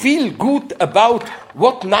make you feel good about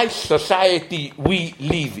what nice society we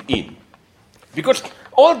live in. Because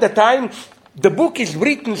all the time, the book is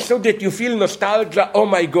written so that you feel nostalgia. Oh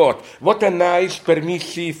my God, what a nice,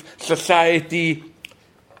 permissive society.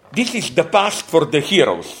 This is the past for the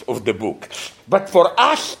heroes of the book. But for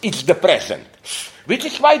us, it's the present. Which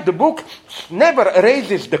is why the book never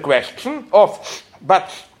raises the question of,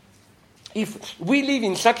 but if we live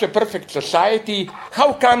in such a perfect society,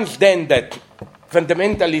 how comes then that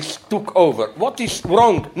fundamentalists took over? What is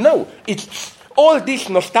wrong? No, it's all this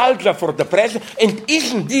nostalgia for the present, and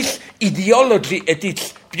isn't this ideology at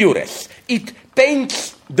its purest? It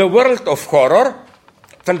paints the world of horror,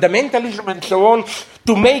 fundamentalism and so on,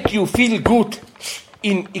 to make you feel good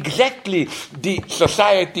in exactly the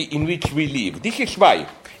society in which we live. This is why,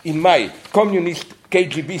 in my communist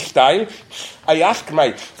KGB style, I ask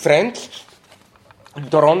my friends in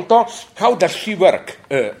Toronto, how does she work,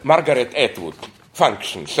 Margaret Atwood,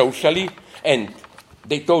 function socially? And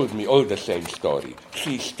they told me all the same story.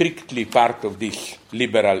 She is strictly part of this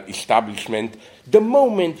liberal establishment. The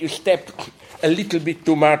moment you step a little bit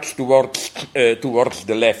too much towards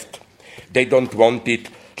the left, they don't want it.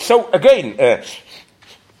 So again,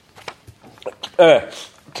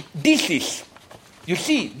 this is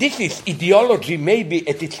ideology maybe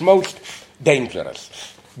at its most dangerous.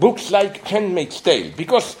 Books like Handmaid's Tale,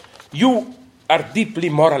 because you are deeply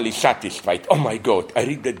morally satisfied. Oh my God, I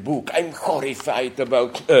read that book. I'm horrified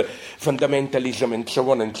about fundamentalism and so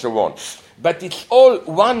on and so on. But it's all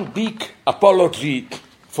one big apology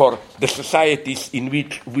for the societies in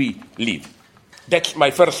which we live. That's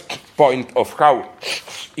my first point of how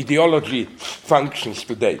ideology functions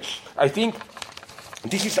today. I think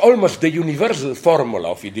this is almost the universal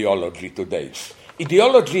formula of ideology today.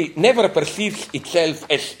 Ideology never perceives itself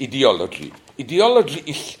as ideology. Ideology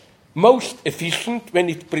is most efficient when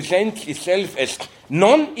it presents itself as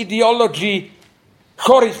non-ideology,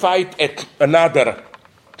 horrified at another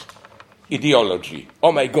ideology.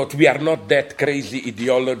 Oh my God, we are not that crazy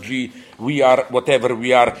ideology. We are whatever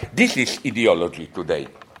we are. This is ideology today.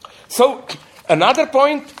 So, another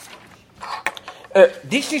point,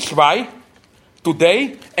 this is why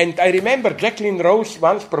today, and I remember Jacqueline Rose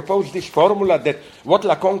once proposed this formula that what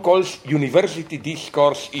Lacan calls university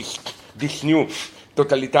discourse is this new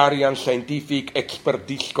totalitarian scientific expert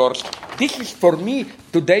discourse. This is for me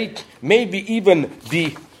today maybe even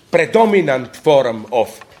the predominant form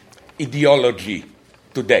of ideology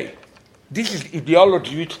today. This is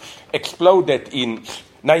ideology which exploded in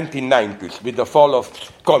 1990s with the fall of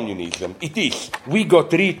communism. It is, we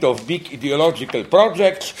got rid of big ideological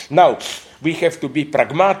projects, now we have to be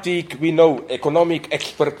pragmatic, we know economic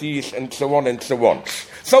expertise, and so on and so on.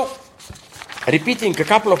 So, repeating a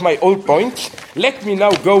couple of my old points, let me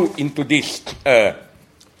now go into this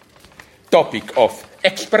topic of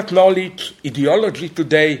expert knowledge, ideology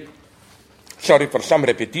today. Sorry for some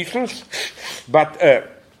repetitions, but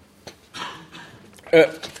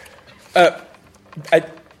at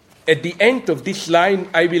the end of this line,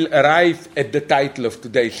 I will arrive at the title of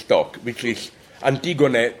today's talk, which is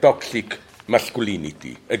Antigone, Toxic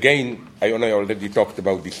Masculinity. Again, I already talked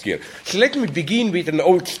about this here. So let me begin with an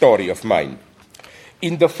old story of mine.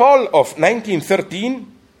 In the fall of 1913,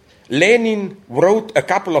 Lenin wrote a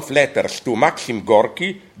couple of letters to Maxim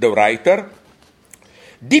Gorky, the writer,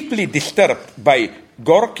 deeply disturbed by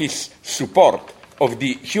Gorky's support of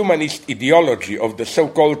the humanist ideology of the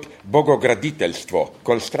so-called Bogograditelstvo,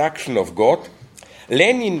 construction of God.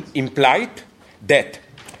 Lenin implied that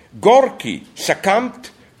Gorky succumbed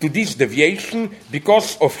to this deviation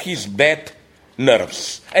because of his bad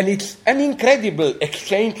nerves. And it's an incredible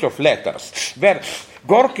exchange of letters where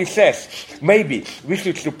Gorky says, maybe we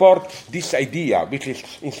should support this idea, which is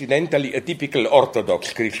incidentally a typical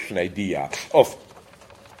Orthodox Christian idea of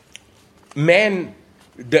man.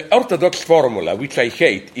 The Orthodox formula, which I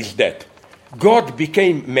hate, is that God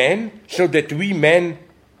became man so that we men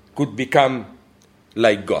could become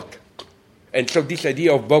like God. And so this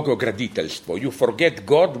idea of bogograditelstvo, you forget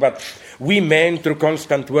God, but we men through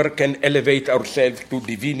constant work can elevate ourselves to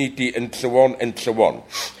divinity and so on and so on.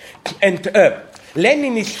 And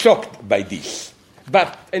Lenin is shocked by this.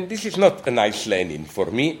 But, and this is not a nice Lenin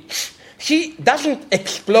for me, he doesn't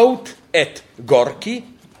explode at Gorky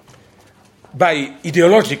by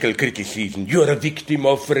ideological criticism. You're a victim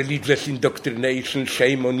of religious indoctrination,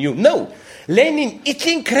 shame on you. No, Lenin, it's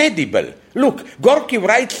incredible. Look, Gorky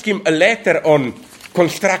writes him a letter on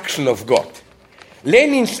construction of God.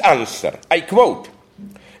 Lenin's answer, I quote,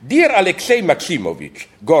 "Dear Alexei Maximovich,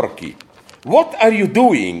 Gorky, what are you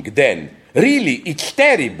doing then? Really, it's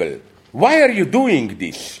terrible. Why are you doing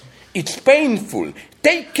this? It's painful.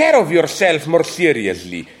 Take care of yourself more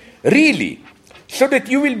seriously. Really, so that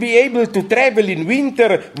you will be able to travel in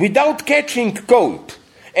winter without catching cold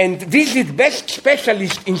and visit best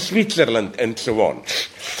specialists in Switzerland," and so on.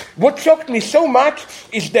 What shocked me so much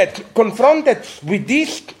is that confronted with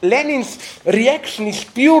this, Lenin's reaction is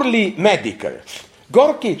purely medical.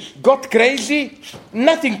 Gorky got crazy,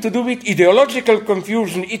 nothing to do with ideological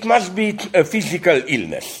confusion, it must be a physical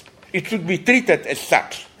illness. It should be treated as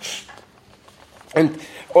such. And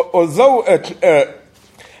although,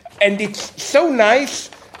 and it's so nice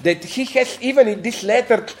that he has even in this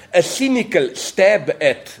letter a cynical stab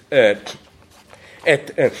at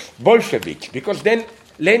Bolsheviks, because then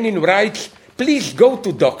Lenin writes, "Please go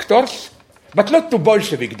to doctors, but not to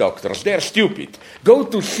Bolshevik doctors, they're stupid. Go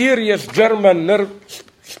to serious German nerve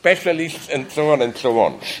specialists," and so on and so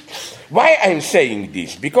on. Why I'm saying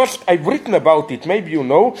this? Because I've written about it, maybe you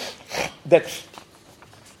know, that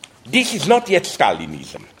this is not yet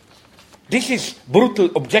Stalinism. This is brutal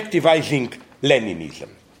objectivizing Leninism.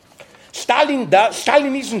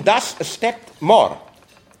 Stalinism does a step more.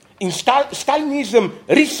 In Stalinism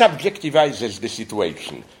resubjectivizes the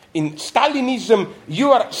situation. In Stalinism,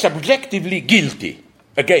 you are subjectively guilty,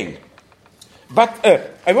 again. But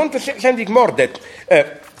I want to say something more, that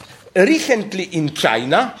recently in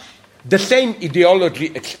China, the same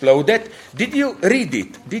ideology exploded. Did you read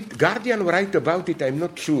it? Did Guardian write about it? I'm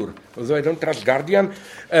not sure, although I don't trust Guardian.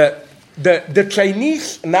 The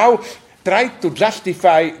Chinese now try to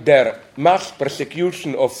justify their mass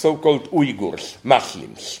persecution of so-called Uyghurs,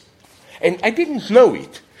 Muslims. And I didn't know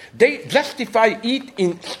it. They justify it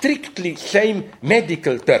in strictly same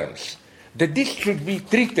medical terms, that this should be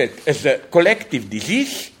treated as a collective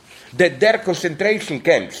disease, that their concentration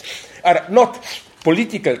camps are not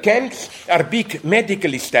political camps, are big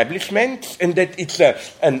medical establishments, and that it's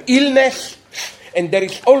an illness, and there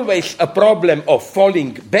is always a problem of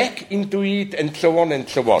falling back into it, and so on and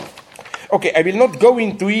so on. Okay, I will not go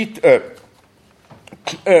into it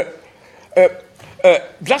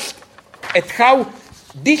just at how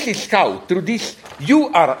this is how, through this, you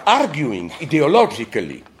are arguing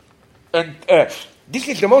ideologically. And this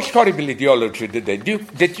is the most horrible ideology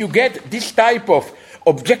that you get this type of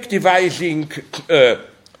objectivizing,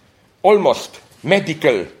 almost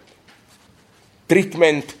medical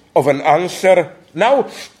treatment of an answer. Now,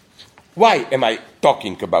 why am I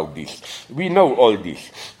talking about this? We know all this.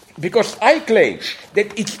 Because I claim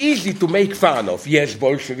that it's easy to make fun of, yes,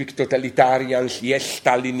 Bolshevik totalitarians, yes,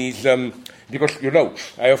 Stalinism, because, you know,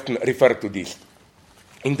 I often refer to this.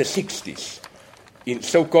 In the 60s,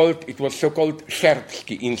 it was so-called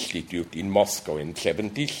Sherbsky Institute in Moscow in the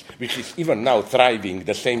 70s, which is even now thriving,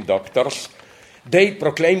 the same doctors. They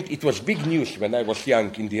proclaimed, it was big news when I was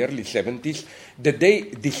young in the early 70s, that they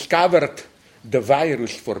discovered the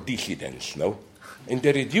virus for dissidents, no? And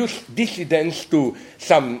they reduced dissidents to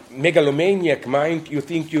some megalomaniac mind, you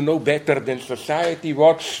think you know better than society,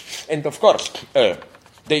 what? And of course,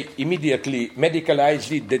 they immediately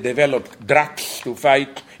medicalized it, they developed drugs to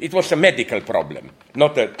fight. It was a medical problem,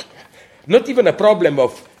 not even a problem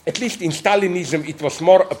of, at least in Stalinism, it was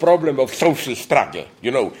more a problem of social struggle,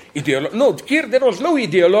 you know. No, here there was no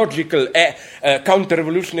ideological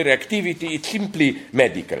counter-revolutionary activity, it's simply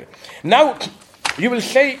medical. Now, you will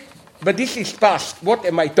say, but this is past, what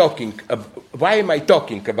am I talking about? Why am I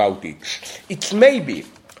talking about it? It's maybe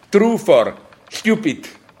true for stupid,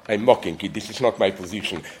 I'm mocking it, this is not my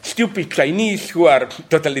position, stupid Chinese who are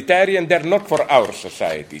totalitarian, they're not for our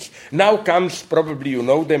societies. Now comes, probably you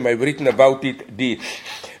know them, I've written about it, the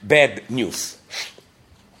bad news.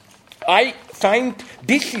 I find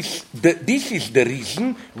this is the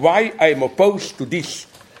reason why I'm opposed to this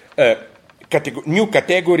new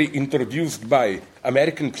category introduced by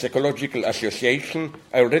American Psychological Association.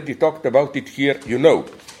 I already talked about it here, you know,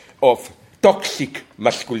 of toxic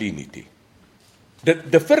masculinity.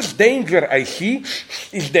 The first danger I see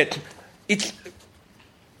is that it's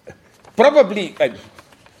probably,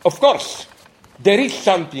 of course, there is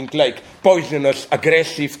something like poisonous,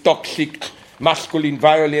 aggressive, toxic, masculine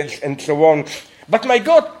violence, and so on. But my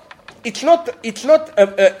God, it's not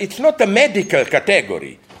a medical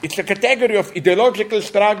category. It's a category of ideological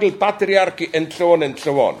struggle, patriarchy, and so on and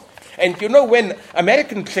so on. And you know, when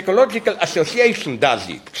American Psychological Association does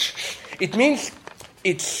it, it means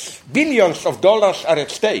it's billions of dollars are at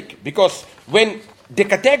stake, because when the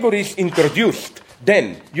category is introduced,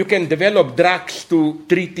 then you can develop drugs to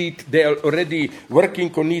treat it, they are already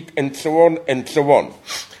working on it, and so on and so on.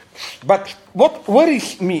 But what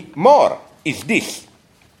worries me more is this.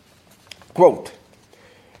 Quote,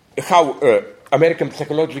 how American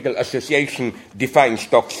Psychological Association defines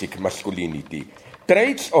toxic masculinity.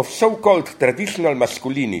 Traits of so-called traditional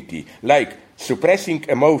masculinity, like suppressing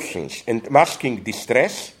emotions and masking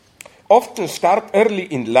distress, often start early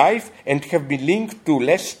in life and have been linked to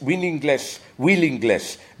less willingness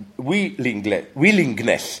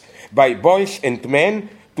by boys and men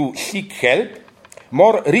to seek help,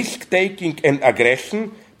 more risk-taking and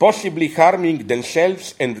aggression, possibly harming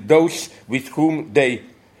themselves and those with whom they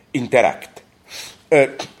interact.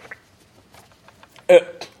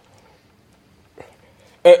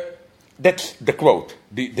 That's the quote,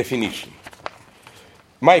 the definition.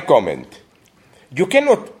 My comment. You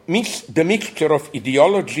cannot miss the mixture of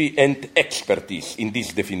ideology and expertise in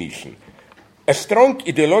this definition. A strong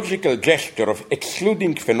ideological gesture of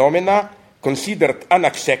excluding phenomena considered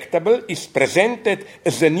unacceptable is presented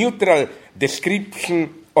as a neutral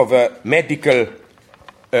description of a medical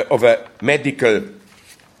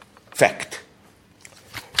fact.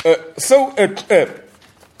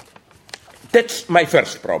 That's my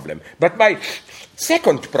first problem. But my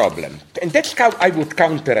second problem, and that's how I would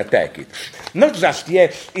counterattack it, not just,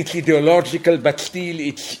 yes, it's ideological, but still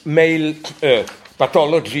it's male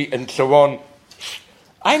pathology and so on.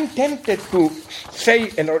 I'm tempted to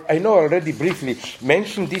say, and I know I already briefly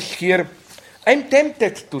mentioned this here, I'm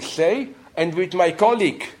tempted to say, and with my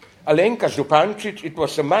colleague Alenka Zupancic, it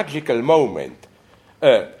was a magical moment.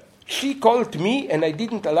 She called me, and I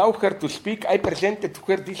didn't allow her to speak. I presented to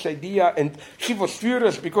her this idea, and she was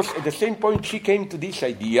furious because at the same point she came to this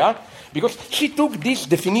idea, because she took this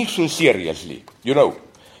definition seriously. You know,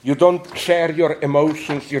 you don't share your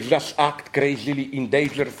emotions, you just act crazily in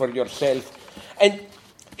danger for yourself. And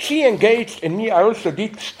she engaged, and me I also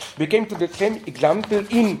did, we came to the same example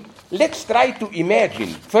in, let's try to imagine,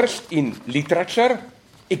 first in literature,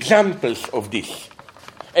 examples of this.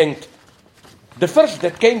 And the first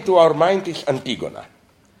that came to our mind is Antigona.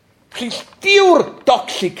 She's pure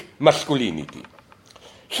toxic masculinity.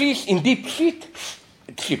 She's in deep shit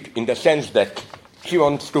in the sense that she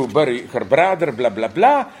wants to bury her brother, blah, blah,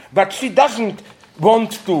 blah, but she doesn't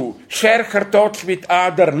want to share her thoughts with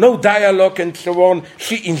others, no dialogue and so on.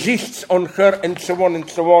 She insists on her and so on and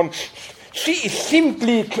so on. She is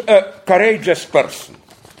simply a courageous person.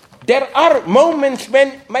 There are moments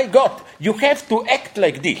when, my God, you have to act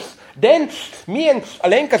like this. Then, me and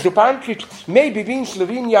Alenka Zupancic, maybe we in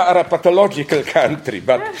Slovenia are a pathological country,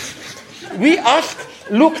 but we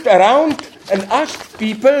looked around and asked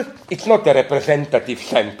people, it's not a representative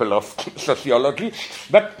sample of sociology,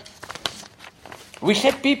 but we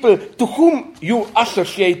said people to whom you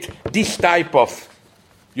associate this type of,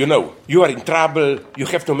 you know, you are in trouble, you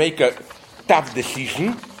have to make a tough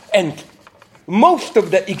decision, and most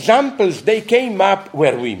of the examples they came up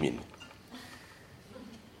were women.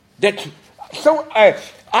 So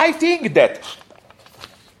I think that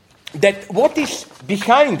what is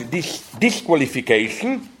behind this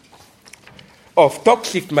disqualification of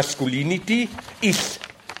toxic masculinity is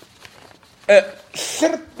a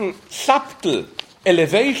certain subtle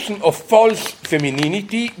elevation of false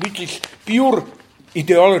femininity, which is pure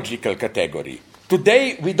ideological category.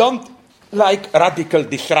 Today we don't like radical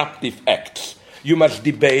disruptive acts. You must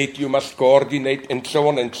debate, you must coordinate, and so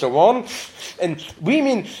on and so on. And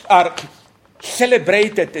women are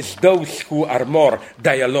celebrated as those who are more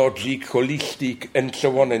dialogic, holistic, and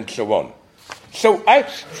so on and so on. So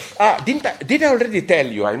did I already tell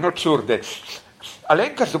you, I'm not sure, that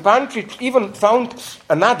Alenka Zupancic even found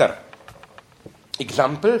another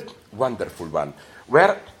example, wonderful one,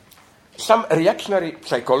 where some reactionary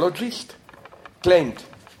psychologist claimed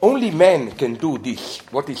only men can do this,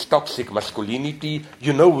 what is toxic masculinity.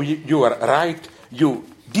 You know you are right, you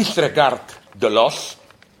disregard the laws,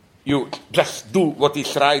 you just do what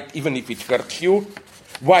is right even if it hurts you,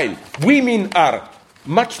 while women are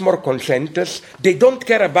much more conscientious, they don't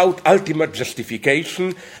care about ultimate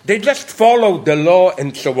justification, they just follow the law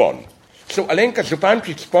and so on. So Alenka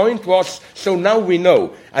Zupancic's point was, so now we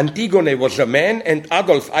know Antigone was a man and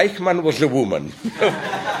Adolf Eichmann was a woman.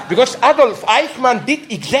 Because Adolf Eichmann did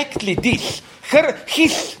exactly this.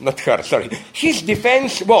 His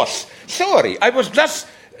defense was, sorry, I was just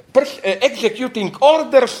executing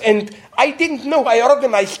orders and I didn't know. I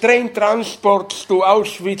organized train transports to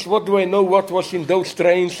Auschwitz. What do I know what was in those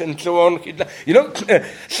trains and so on? You know,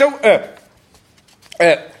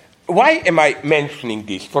 why am I mentioning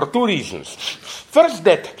this? For two reasons. First,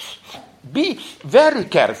 that be very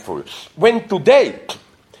careful when today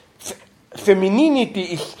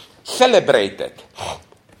femininity is celebrated,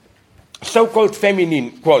 so-called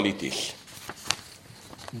feminine qualities.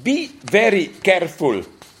 be very careful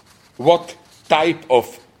what type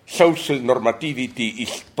of social normativity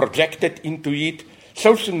is projected into it.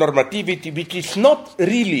 Social normativity which is not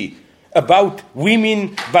really about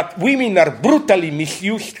women, but women are brutally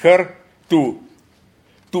misused her to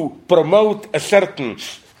promote a certain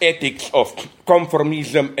ethics of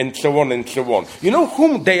conformism and so on and so on. You know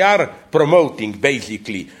whom they are promoting,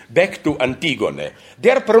 basically? Back to Antigone. They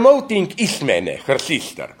are promoting Ismene, her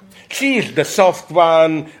sister. She is the soft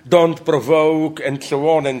one, don't provoke, and so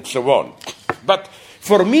on and so on. But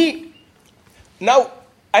for me, now,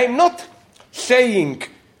 I'm not saying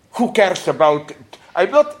who cares about,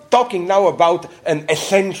 I'm not talking now about an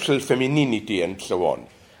essential femininity and so on.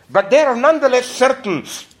 But there are nonetheless certain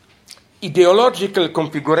ideological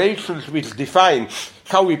configurations which define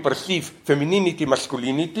how we perceive femininity,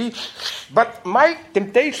 masculinity. But my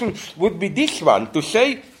temptation would be this one, to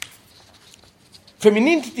say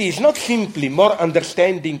femininity is not simply more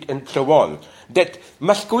understanding and so on, that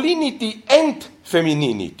masculinity and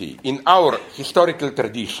femininity in our historical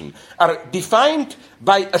tradition are defined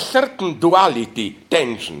by a certain duality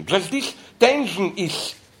tension. Just this tension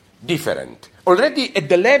is different. Already at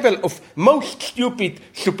the level of most stupid,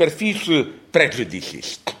 superficial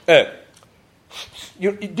prejudices.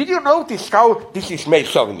 Did you notice how this is male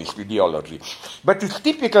chauvinist ideology? But it's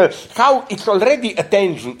typical how it's already a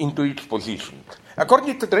tension into its position.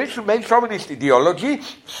 According to traditional male chauvinist ideology,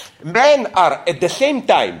 men are at the same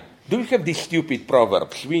time, do you have these stupid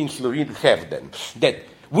proverbs? We in Slovenia have them, that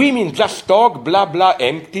women just talk blah blah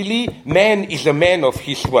emptily, man is a man of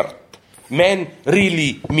his word. Men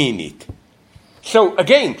really mean it. So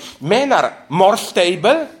again, men are more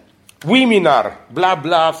stable, women are blah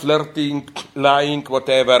blah, flirting, lying,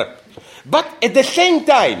 whatever. But at the same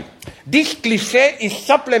time, this cliché is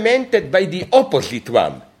supplemented by the opposite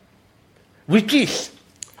one, which is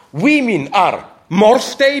women are more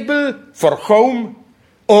stable for home,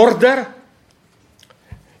 order.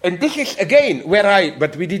 And this is again where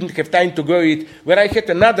but we didn't have time to go it, where I had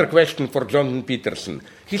another question for Jordan Peterson.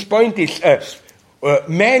 His point is,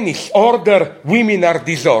 man is order, women are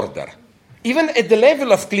disorder. Even at the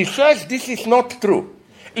level of cliches, this is not true.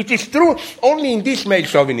 It is true only in this male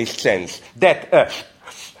chauvinist sense, that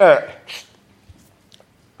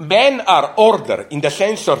men are order in the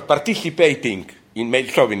sense of participating in male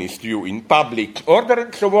chauvinist view in public order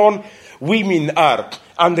and so on. Women are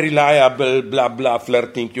unreliable, blah, blah,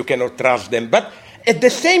 flirting, you cannot trust them. But at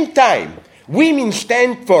the same time, women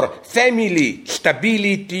stand for family,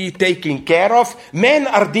 stability, taking care of. Men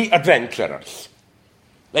are the adventurers.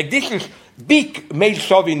 Like this is big male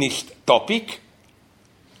chauvinist topic.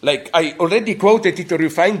 Like I already quoted it, or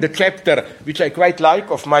you find the chapter, which I quite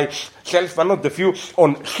like, of myself, one of the few,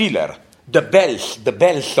 on Schiller. The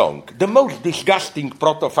Bell Song, the most disgusting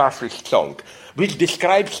proto-fascist song, which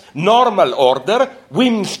describes normal order.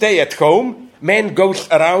 Women stay at home, man goes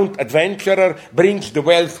around, adventurer, brings the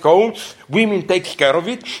wealth home, women takes care of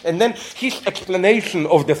it. And then his explanation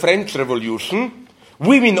of the French Revolution,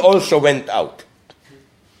 women also went out.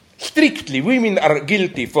 Strictly, women are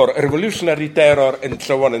guilty for revolutionary terror and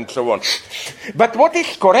so on and so on. But what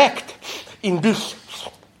is correct in this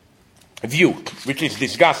view, which is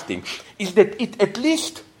disgusting, is that it at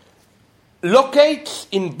least locates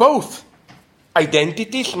in both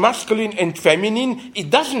identities, masculine and feminine.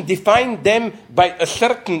 It doesn't define them by a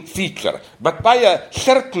certain feature, but by a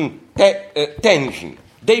certain tension.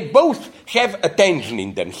 They both have a tension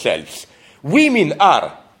in themselves. Women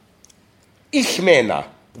are Ismena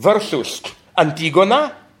versus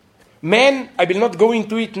Antigona. Men, I will not go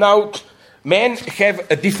into it now, men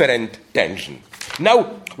have a different tension.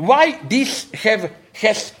 Now, why this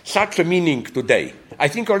has such a meaning today? I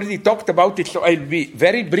think I already talked about it, so I'll be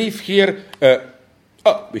very brief here.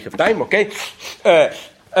 We have time, okay?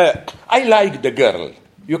 I like the girl.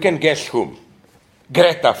 You can guess whom.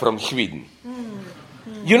 Greta from Sweden.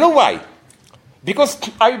 You know why? Because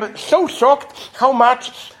I'm so shocked how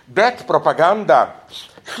much that propaganda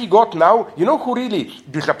she got now. You know who really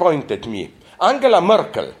disappointed me? Angela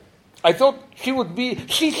Merkel. I thought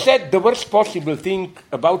she said the worst possible thing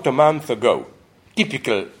about a month ago.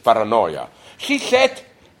 Typical paranoia. She said,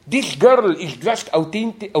 this girl is just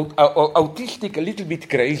autistic, a little bit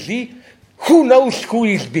crazy. Who knows who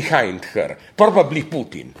is behind her? Probably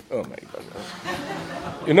Putin. Oh my God.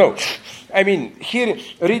 You know, I mean, here,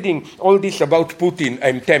 reading all this about Putin,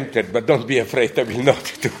 I'm tempted, but don't be afraid, I will not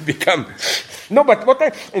to become... No, but what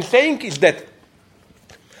I'm saying is that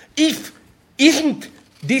isn't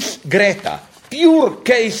this Greta pure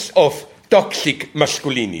case of toxic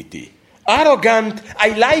masculinity? Arrogant, I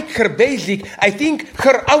like her basic, I think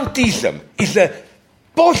her autism is a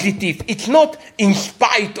positive. It's not in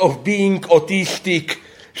spite of being autistic.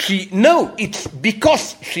 It's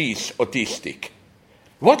because she's autistic.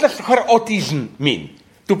 What does her autism mean?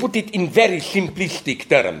 To put it in very simplistic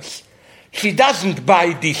terms, she doesn't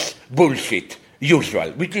buy this bullshit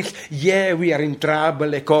usual, which is, we are in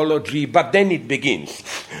trouble, ecology, but then it begins.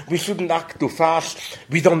 We shouldn't act too fast.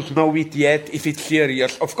 We don't know it yet, if it's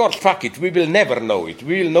serious. Of course, fuck it, we will never know it.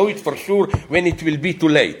 We will know it for sure when it will be too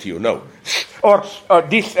late, Or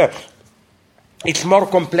this, it's more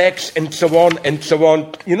complex, and so on, and so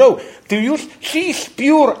on. She's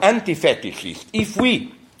pure anti-fetishist. If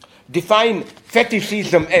we define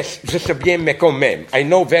fetishism as je sais bien mais quand même, I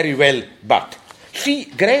know very well, but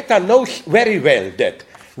Greta knows very well that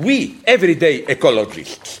we, everyday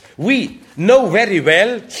ecologists, we know very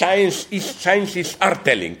well scientists are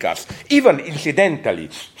telling us, even incidentally,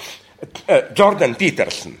 Jordan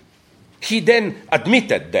Peterson, he then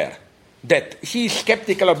admitted there that he is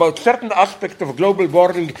skeptical about certain aspects of global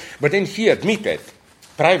warming, but then he admitted,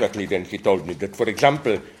 privately then he told me, that, for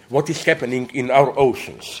example, what is happening in our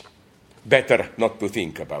oceans, better not to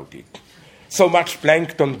think about it. So much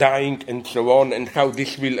plankton dying and so on, and how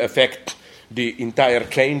this will affect the entire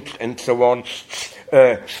chain and so on.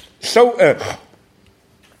 Her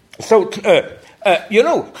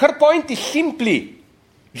point is simply,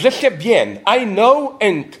 je sais bien, I know,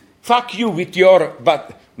 and fuck you with your,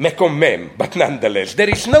 but mais quand même, but nonetheless. There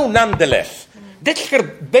is no nonetheless. That's her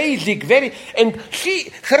basic,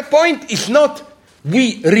 her point is not,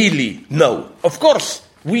 we really know. Of course,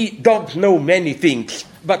 we don't know many things,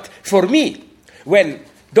 but for me, when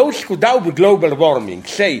those who doubt global warming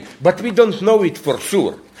say, but we don't know it for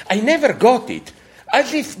sure, I never got it.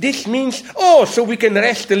 As if this means, so we can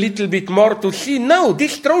rest a little bit more to see. No,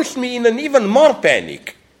 this throws me in an even more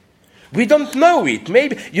panic. We don't know it.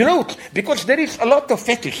 Maybe, because there is a lot of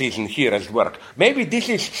fetishism here as work. Maybe this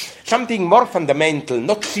is something more fundamental,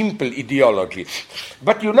 not simple ideology.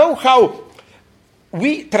 But you know how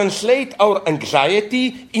we translate our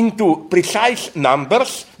anxiety into precise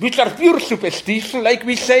numbers, which are pure superstition, like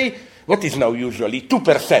we say, what is now usually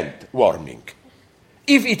 2% warming.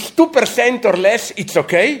 If it's 2% or less, it's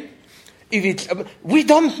okay. If it's, we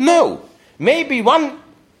don't know. Maybe 1%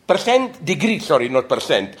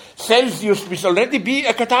 Celsius will already be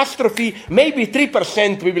a catastrophe. Maybe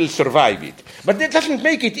 3% we will survive it. But that doesn't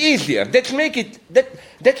make it easier. That's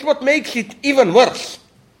what makes it even worse.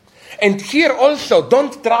 And here also,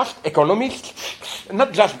 don't trust economists,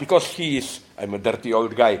 not just because he is, I'm a dirty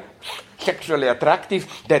old guy, sexually attractive,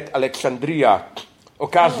 that Alexandria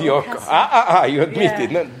Ocasio, you admit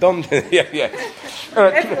it, no, don't,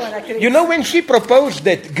 when she proposed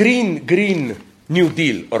that Green New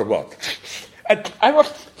Deal or what, I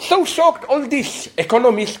was so shocked. All these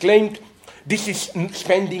economists claimed this is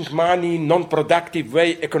spending money, non-productive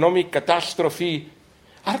way, economic catastrophe.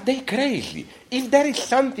 Are they crazy? If there is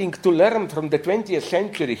something to learn from the 20th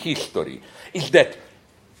century history, is that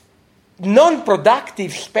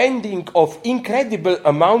non-productive spending of incredible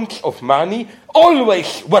amounts of money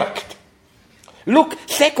always worked. Look,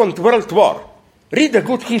 Second World War. Read a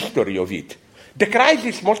good history of it. The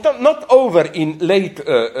crisis was not over in late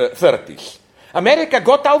 30s. America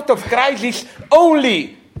got out of crisis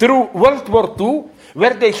only through World War II,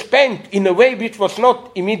 where they spent, in a way which was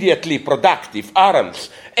not immediately productive, arms,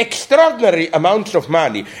 extraordinary amounts of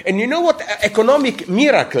money. And you know what economic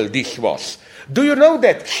miracle this was? Do you know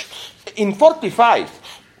that in 1945,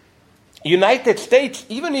 United States,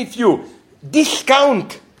 even if you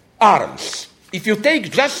discount arms, if you take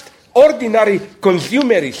just ordinary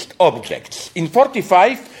consumerist objects, in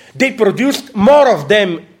 1945, they produced more of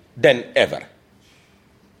them than ever.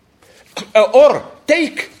 Or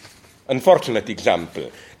take, unfortunate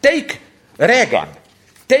example, take Reagan,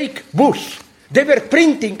 take Bush. They were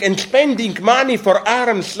printing and spending money for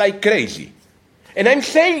arms like crazy. And I'm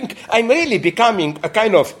saying I'm really becoming a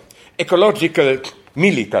kind of ecological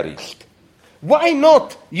militarist. Why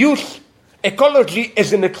not use ecology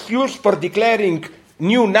as an excuse for declaring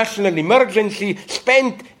new national emergency,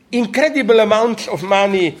 spend incredible amounts of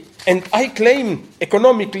money, and I claim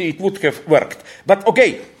economically it would have worked. But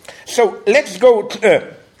okay, so let's go.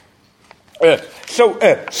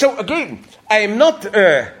 So again, I am not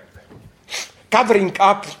covering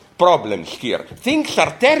up problems here. Things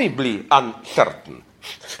are terribly uncertain.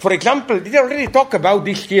 For example, they already talk about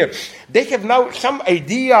this here. They have now some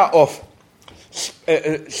idea of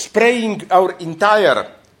spraying our entire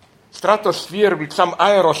stratosphere with some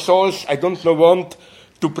aerosols, I don't know, want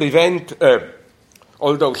to prevent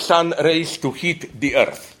all those sun rays to hit the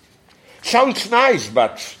earth. Sounds nice,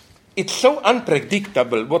 but it's so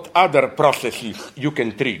unpredictable what other processes you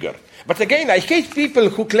can trigger. But again, I hate people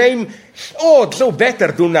who claim, oh, so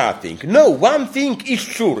better do nothing. No, one thing is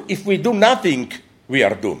sure. If we do nothing, we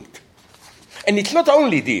are doomed. And it's not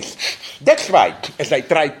only this. That's why, as I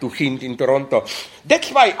tried to hint in Toronto,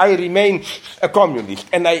 that's why I remain a communist.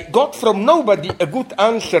 And I got from nobody a good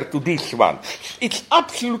answer to this one. It's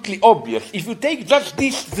absolutely obvious. If you take just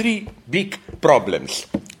these three big problems,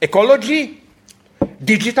 ecology,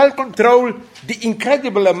 digital control, the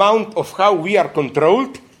incredible amount of how we are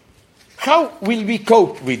controlled, how will we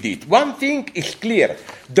cope with it? One thing is clear.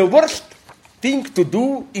 The worst thing to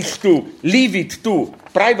do is to leave it to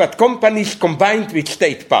private companies combined with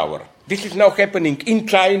state power. This is now happening in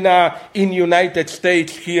China, in United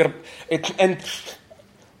States, here. And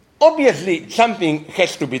obviously something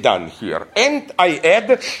has to be done here. And I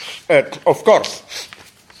add, of course,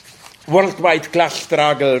 worldwide class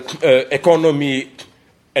struggle, economy,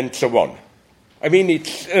 and so on. I mean,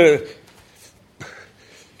 it's...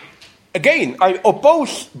 Again, I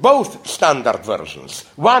oppose both standard versions.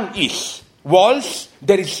 One is walls.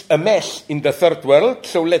 There is a mess in the third world,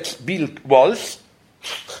 so let's build walls.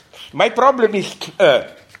 My problem is,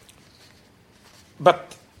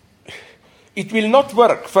 but it will not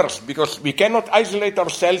work first because we cannot isolate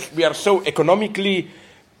ourselves. We are so economically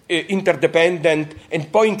interdependent.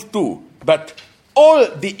 And point two, but all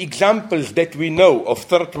the examples that we know of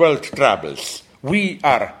third world troubles, we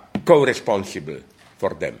are co-responsible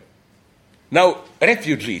for them. Now,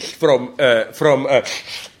 refugees from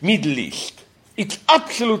Middle East, it's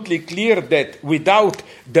absolutely clear that without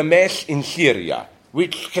the mess in Syria,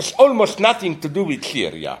 which has almost nothing to do with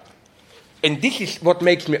Syria, and this is what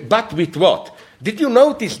makes me, but with what? Did you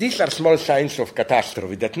notice these are small signs of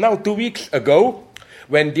catastrophe, that now 2 weeks ago,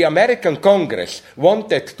 when the American Congress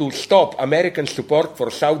wanted to stop American support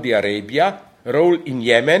for Saudi Arabia, role in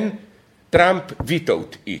Yemen, Trump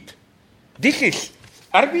vetoed it. This is...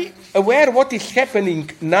 Are we aware what is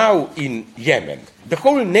happening now in Yemen? The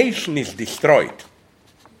whole nation is destroyed.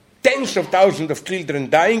 Tens of thousands of children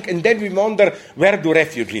dying, and then we wonder, where do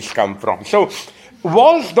refugees come from? So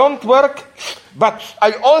walls don't work, but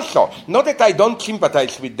I also, not that I don't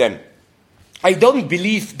sympathize with them, I don't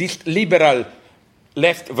believe this liberal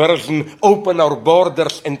left version, open our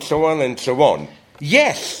borders and so on and so on.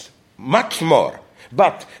 Yes, much more.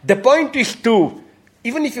 But the point is to...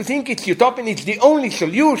 Even if you think it's utopian, it's the only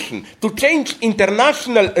solution to change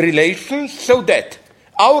international relations so that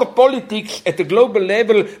our politics at the global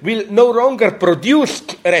level will no longer produce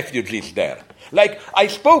refugees there. Like, I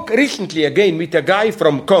spoke recently again with a guy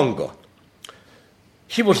from Congo.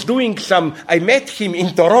 He was doing I met him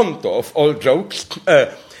in Toronto, of all jokes,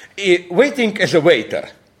 waiting as a waiter.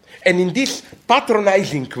 And in this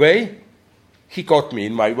patronizing way, he caught me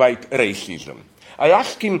in my white racism. I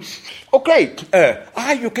asked him, okay,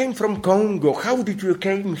 you came from Congo. How did you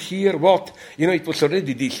came here? What? You know, it was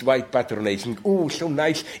already this white patronizing. Oh, so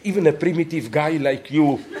nice. Even a primitive guy like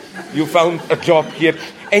you found a job here.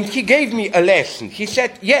 And he gave me a lesson. He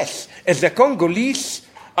said, yes, as a Congolese,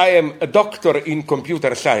 I am a doctor in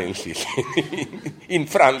computer sciences. In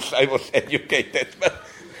France, I was educated. But,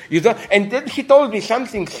 and then he told me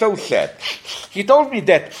something so sad. He told me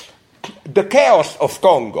that the chaos of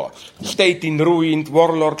Congo, state in ruin,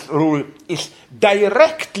 warlord rule, is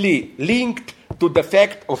directly linked to the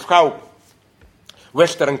fact of how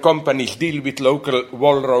Western companies deal with local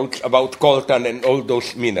railroads about coltan and all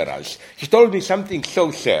those minerals. He told me something so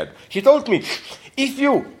sad. He told me,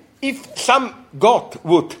 if some god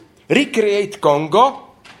would recreate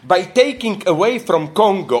Congo by taking away from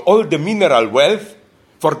Congo all the mineral wealth,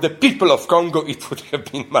 for the people of Congo it would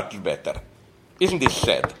have been much better. Isn't this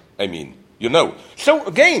sad? I mean, So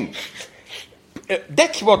again,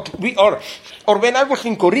 that's what we are. Or when I was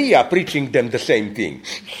in Korea preaching them the same thing.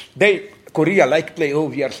 Korea play,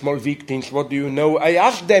 we are small victims, what do you know? I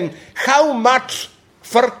asked them, how much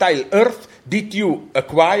fertile earth did you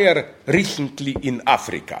acquire recently in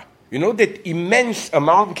Africa? You know, that immense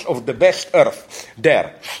amount of the best earth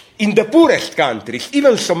there. In the poorest countries,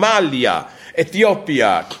 even Somalia,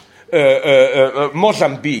 Ethiopia,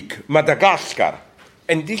 Mozambique, Madagascar.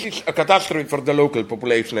 And this is a catastrophe for the local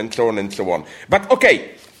population and so on and so on. But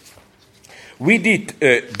okay, we did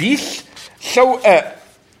this. So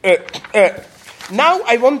now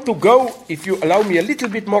I want to go, if you allow me a little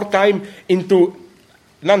bit more time, into,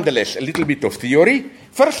 nonetheless, a little bit of theory.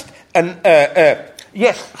 First,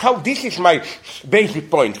 yes, how this is my basic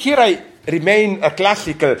point. Here I remain a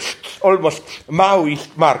classical, almost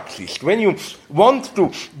Maoist Marxist. When you want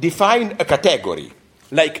to define a category,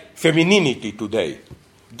 like femininity today,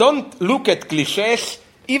 don't look at cliches,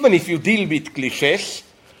 even if you deal with cliches.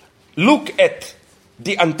 Look at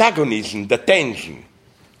the antagonism, the tension.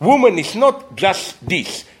 woman is not just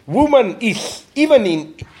this. Woman is, even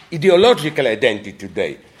in ideological identity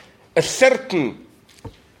today, a certain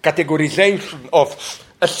categorization of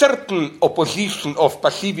a certain opposition of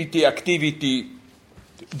passivity, activity,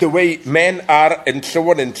 the way men are, and so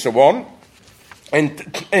on and so on. And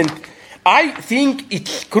I think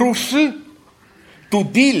it's crucial to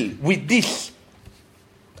deal with these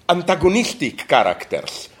antagonistic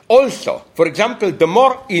characters. Also, for example,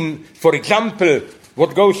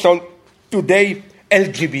 what goes on today,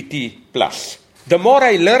 LGBT+. The more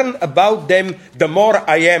I learn about them, the more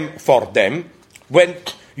I am for them. When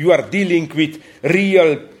you are dealing with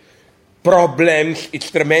real problems,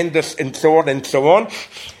 it's tremendous, and so on and so on.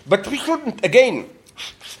 But we shouldn't, again,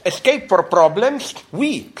 escape for problems.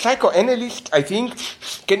 We, psychoanalysts, I think,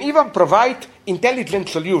 can even provide intelligent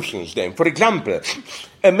solutions then. For example,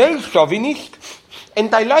 a male chauvinist,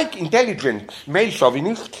 and I like intelligent male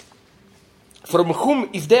chauvinists, from whom,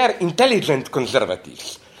 if they are intelligent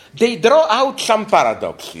conservatives, they draw out some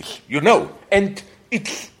paradoxes, and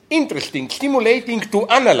it's interesting, stimulating to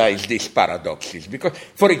analyze these paradoxes. Because,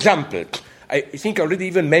 for example, I think I already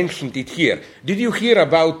even mentioned it here. Did you hear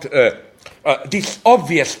about this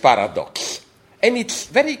obvious paradox? And it's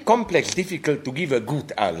very complex, difficult to give a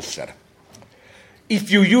good answer.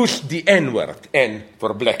 If you use the N-word, N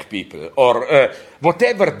for black people, or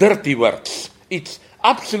whatever dirty words, it's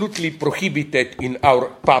absolutely prohibited in our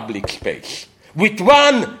public space. With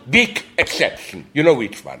one big exception. You know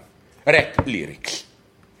which one? Rap lyrics.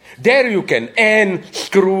 There you can N,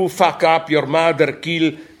 screw, fuck up, your mother,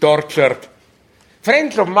 kill, tortured.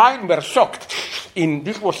 Friends of mine were shocked.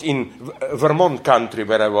 This was in Vermont country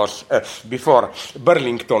where I was before,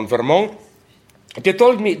 Burlington, Vermont. They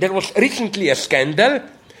told me there was recently a scandal.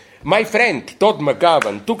 My friend, Todd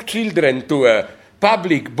McGowan, took children to a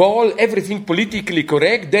public ball, everything politically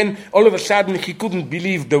correct, then all of a sudden he couldn't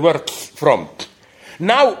believe the words from.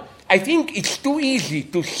 Now, I think it's too easy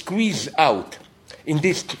to squeeze out in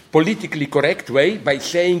this politically correct way by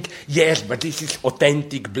saying, yes, but this is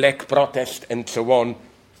authentic black protest and so on.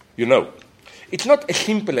 It's not as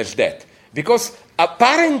simple as that, because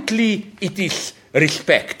apparently it is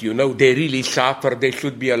respect, they really suffer, they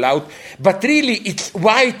should be allowed, but really it's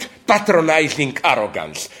white patronizing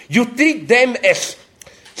arrogance. You treat them as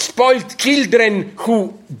spoiled children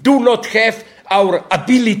who do not have our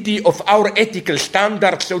ability of our ethical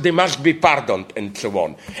standards, so they must be pardoned, and so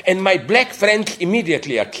on. And my black friends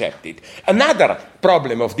immediately accepted. Another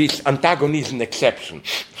problem of this antagonism exception.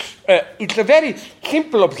 It's a very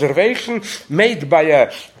simple observation made by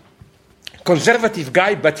a conservative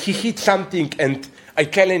guy, but he hit something, and I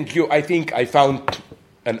challenge you, I think I found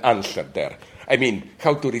an answer there. I mean,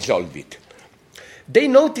 how to resolve it. They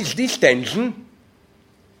notice this tension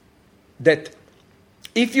that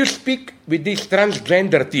if you speak with these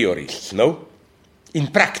transgender theorists, in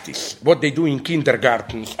practice, what they do in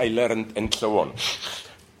kindergartens, I learned, and so on.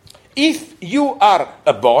 If you are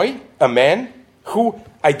a boy, a man, who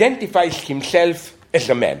identifies himself as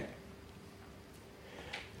a man,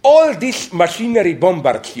 all this machinery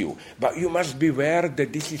bombards you, but you must beware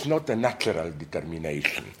that this is not a natural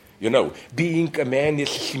determination. Being a man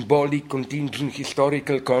is a symbolic, contingent,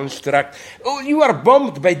 historical construct. Oh, you are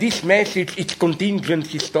bombed by this message, it's contingent,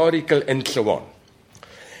 historical, and so on.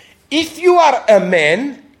 If you are a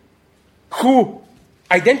man who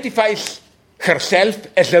identifies herself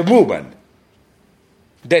as a woman,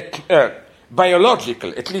 that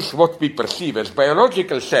biological, at least what we perceive as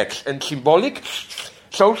biological sex and symbolic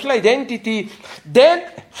social identity, then,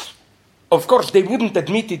 of course, they wouldn't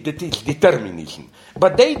admit it that it's determinism.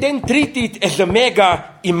 But they then treat it as a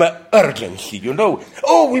mega urgency,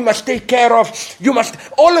 Oh, we must take care of, you must,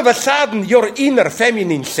 all of a sudden, your inner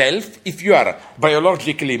feminine self, if you are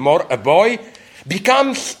biologically more a boy,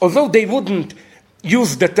 becomes, although they wouldn't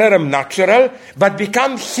use the term natural, but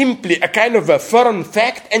becomes simply a kind of a foreign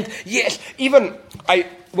fact. And yes, even I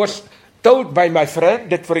was told by my friend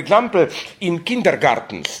that, for example, in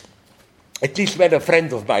kindergartens, at least when a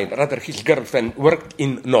friend of mine, rather his girlfriend, worked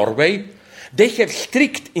in Norway, they have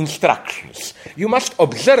strict instructions. You must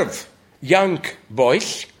observe young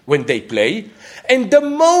boys when they play, and the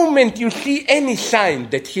moment you see any sign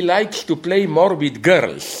that he likes to play more with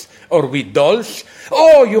girls or with dolls,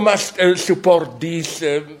 oh, you must support this,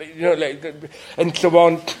 and so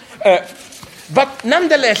on. But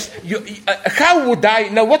nonetheless, how would I,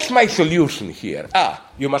 now what's my solution here?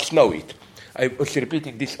 You must know it. I was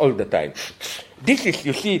repeating this all the time. This is,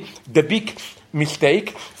 you see, the big mistake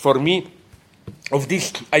for me of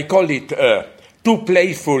this, I call it too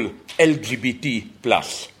playful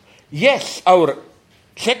LGBT+. Yes, our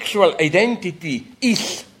sexual identity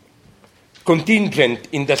is contingent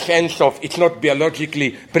in the sense of it's not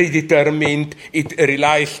biologically predetermined, it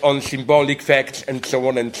relies on symbolic facts, and so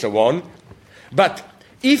on and so on. But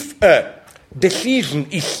if a decision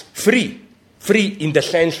is free in the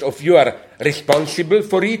sense of you are responsible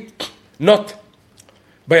for it, not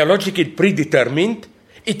biologically predetermined,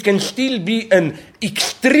 it can still be an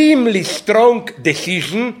extremely strong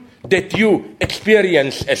decision that you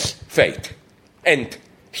experience as fate. And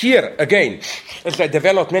here, again, as I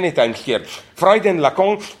developed many times here, Freud and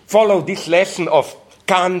Lacan follow this lesson of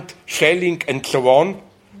Kant, Schelling, and so on,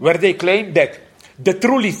 where they claim that the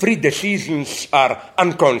truly free decisions are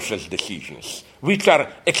unconscious decisions, which are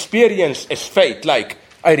experienced as fate, like,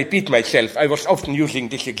 I repeat myself, I was often using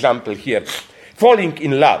this example here, falling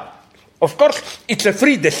in love. Of course, it's a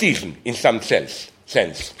free decision in some sense.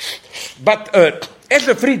 But as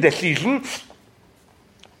a free decision,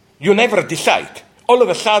 you never decide. All of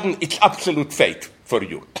a sudden, it's absolute fate for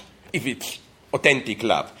you, if it's authentic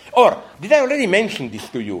love. Or, did I already mention this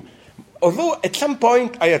to you? Although at some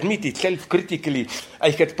point, I admit it self-critically,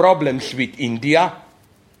 I had problems with India,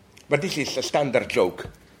 but this is a standard joke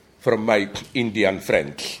from my Indian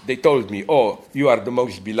friends. They told me, oh, you are the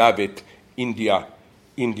most beloved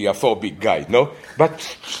India-phobic guy, no? But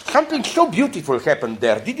something so beautiful happened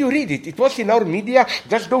there. Did you read it? It was in our media,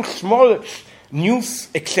 just those small news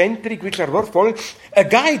eccentric which are worth following. A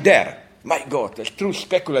guy there, my God, a true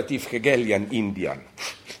speculative Hegelian Indian,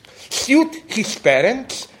 sued his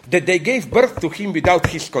parents that they gave birth to him without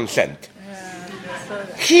his consent.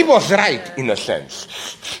 He was right, in a sense.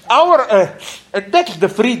 That's the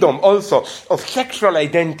freedom also of sexual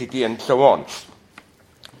identity and so on.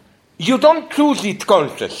 You don't choose it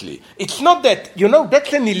consciously. It's not that,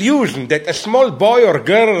 that's an illusion that a small boy or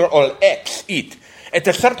girl or acts it. At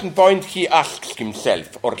a certain point, he asks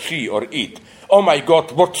himself, or she or it, oh my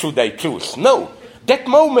God, what should I choose? No, that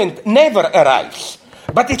moment never arrives.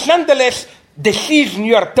 But it's nonetheless decision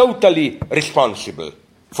you are totally responsible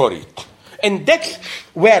for it. And that's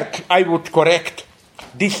where I would correct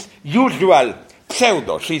this usual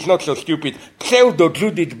she's not so stupid,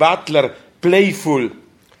 Judith Butler playful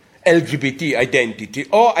LGBT identity.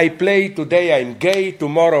 Oh, I play, today I'm gay,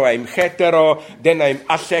 tomorrow I'm hetero, then I'm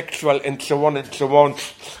asexual, and so on and so on.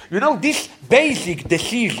 This basic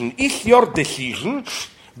decision is your decision,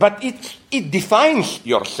 but it defines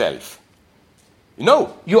yourself.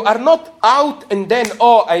 You are not out and then,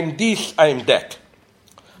 oh, I'm this, I'm that.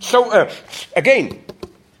 So, again,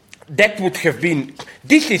 that would have been,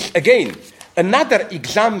 this is, again, another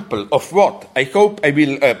example of what I hope I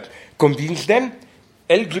will convince them,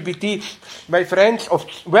 LGBT, my friends, of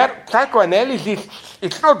where psychoanalysis,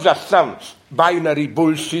 it's not just some binary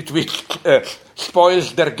bullshit which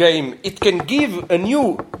spoils their game. It can give a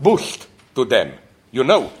new boost to them,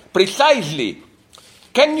 precisely.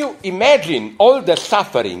 Can you imagine all the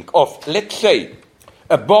suffering of, let's say,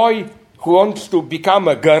 a boy who wants to become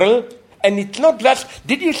a girl, and it's not just,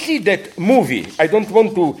 did you see that movie? I don't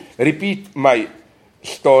want to repeat my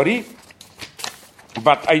story,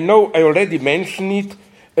 but I know I already mentioned it.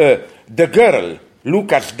 The Girl,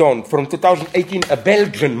 Lucas Don, from 2018, a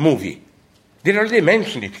Belgian movie. Did I already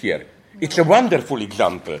mention it here? It's a wonderful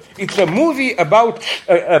example. It's a movie about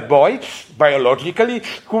a boy, biologically,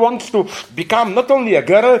 who wants to become not only a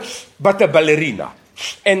girl, but a ballerina.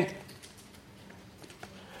 And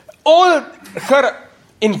all her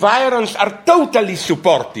environs are totally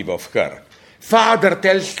supportive of her. Father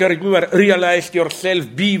tells her, you realize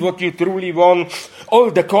yourself, be what you truly want,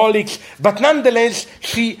 all the colleagues, but nonetheless,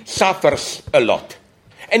 she suffers a lot.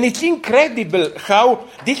 And it's incredible how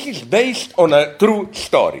this is based on a true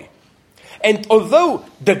story. And although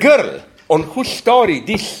the girl on whose story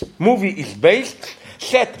this movie is based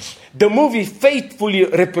said the movie faithfully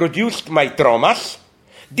reproduced my traumas,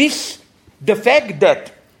 the fact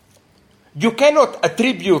that you cannot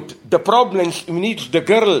attribute the problems in which the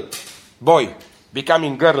boy,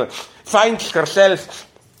 becoming girl, finds herself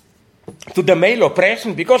to the male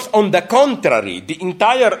oppression, because on the contrary, the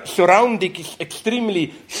entire surrounding is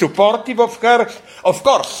extremely supportive of her. Of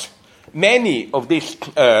course, many of these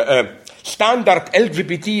standard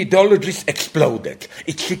LGBT ideologies exploded.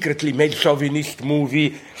 It's secretly male chauvinist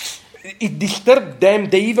movie. It disturbed them.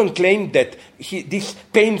 They even claimed that this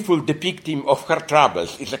painful depicting of her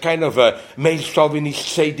troubles is a kind of a male chauvinist,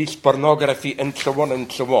 sadist pornography, and so on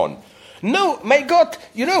and so on. No, my God,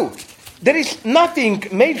 there is nothing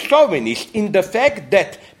male chauvinist in the fact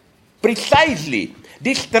that precisely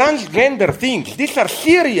these transgender things, these are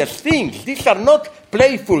serious things. These are not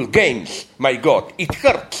playful games, my God. It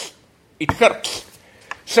hurts. It hurts.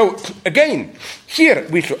 So, again, here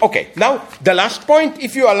we should... Okay, now, the last point,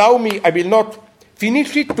 if you allow me, I will not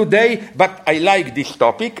finish it today, but I like this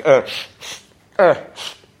topic.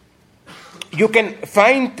 You can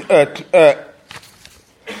find, I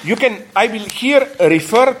will here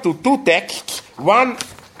refer to two texts. One,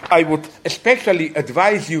 I would especially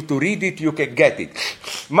advise you to read it, you can get it.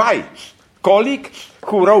 My colleague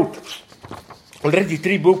who wrote already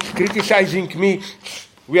 3 books criticizing me,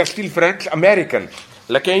 we are still French, American,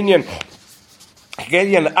 Lacanian,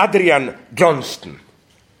 Hegelian, Adrian Johnston.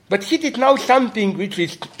 But he did now something which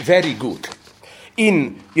is very good.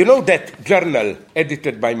 In, that journal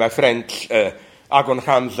edited by my friends Agon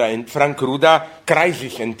Hamza and Frank Ruda,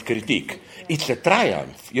 Crisis and Critique. It's a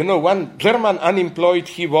triumph. One German unemployed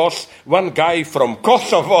he was, one guy from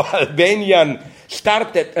Kosovo, Albanian,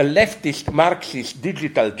 started a leftist Marxist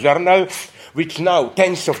digital journal, which now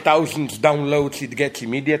tens of thousands downloads it gets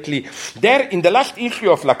immediately. There, in the last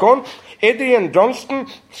issue of Lacan, Adrian Johnston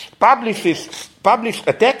published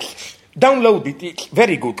a text, download it, it's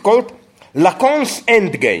very good, called Lacan's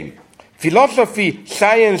Endgame, Philosophy,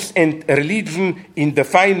 Science and Religion in the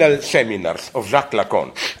Final Seminars of Jacques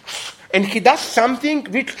Lacan. And he does something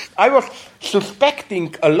which I was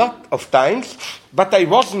suspecting a lot of times, but I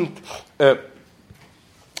wasn't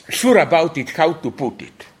sure about it, how to put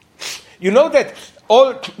it. You know that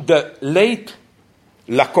all the late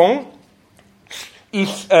Lacan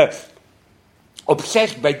is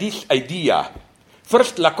obsessed by this idea.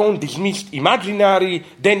 First, Lacan dismissed imaginary,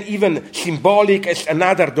 then even symbolic as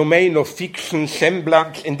another domain of fiction,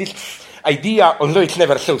 semblance, and this idea, although it's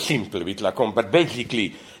never so simple with Lacan, but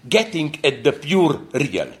basically getting at the pure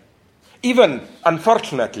real. Even,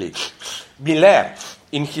 unfortunately, Miller,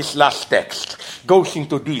 in his last text, goes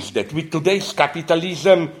into this, that with today's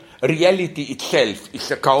capitalism, reality itself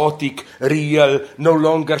is a chaotic, real, no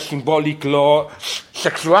longer symbolic law,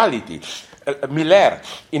 sexuality. Miller,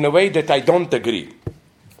 in a way that I don't agree,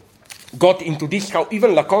 got into this, how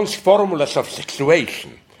even Lacan's formulas of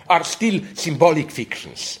sexuation are still symbolic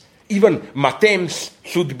fictions. Even mathems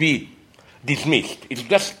should be dismissed. It's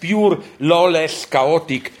just pure, lawless,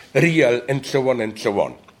 chaotic, real, and so on and so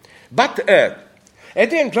on. But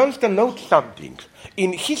Adrian Johnston notes something.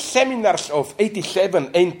 In his seminars of 87,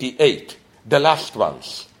 88, the last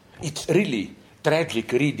ones, it's really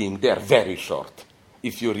tragic reading. They're very short,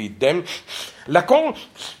 if you read them. Lacan,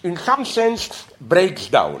 in some sense, breaks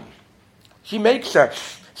down.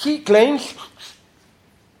 He claims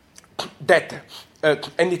that,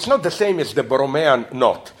 and it's not the same as the Borromean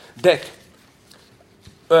note, that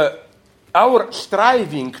our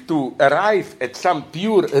striving to arrive at some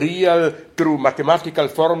pure real through mathematical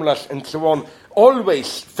formulas and so on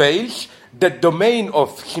always fails. The domain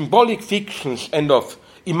of symbolic fictions and of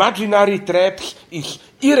imaginary traps is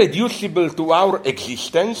irreducible to our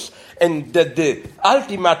existence, and that the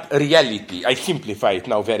ultimate reality, I simplify it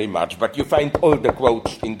now very much, but you find all the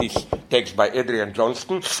quotes in this text by Adrian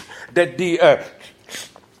Johnston, that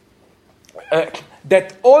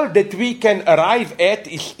that all that we can arrive at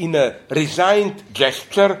is in a resigned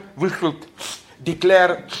gesture. We should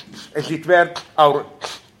declare, as it were, our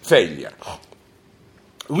failure.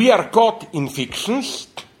 We are caught in fictions,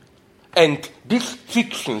 and these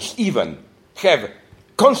fictions even have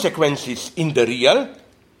consequences in the real.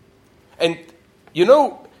 And,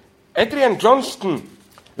 Adrian Johnston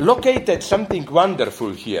located something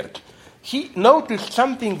wonderful here. He noticed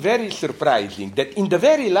something very surprising, that in the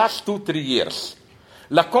very last 2-3 years,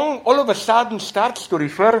 Lacan all of a sudden starts to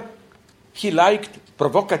refer, he liked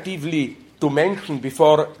provocatively to mention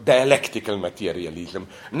before, dialectical materialism.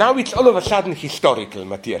 Now it's all of a sudden historical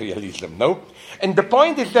materialism, no? And the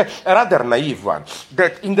point is a rather naive one,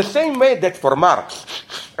 that in the same way that for Marx,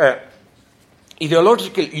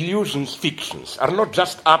 ideological illusions, fictions, are not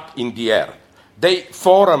just up in the air. They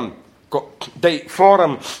form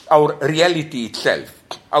our reality itself.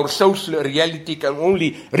 Our social reality can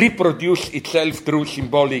only reproduce itself through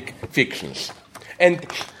symbolic fictions. And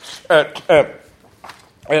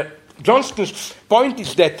Johnston's point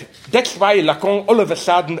is that that's why Lacan all of a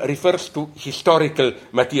sudden refers to historical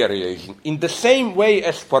materialism. In the same way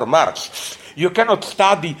as for Marx, you cannot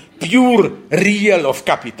study pure real of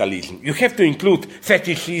capitalism. You have to include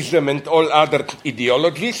fetishism and all other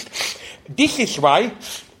ideologies. This is why,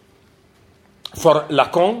 for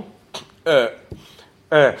Lacan,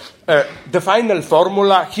 the final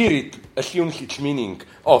formula, here it assumes its meaning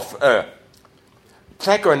of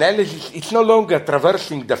psychoanalysis. It's no longer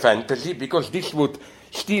traversing the fantasy, because this would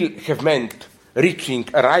still have meant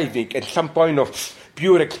arriving at some point of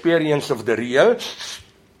pure experience of the real,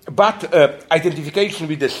 but identification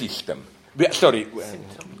with the system.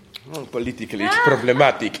 Politically, it's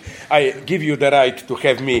problematic. I give you the right to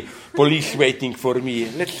have me, police waiting for me.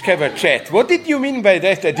 Let's have a chat. What did you mean by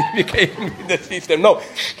that, identification with the system? No,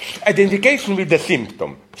 identification with the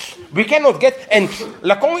symptom. We cannot get, and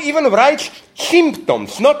Lacan even writes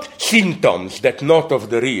symptoms, not symptoms, that not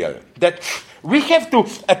of the real. That we have to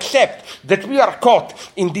accept that we are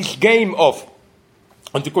caught in this game of,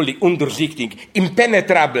 what you call it, Undursichtung,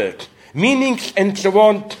 impenetrable meanings and so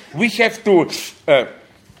on. We have to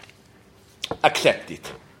accept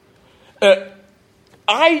it.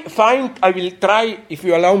 I will try, if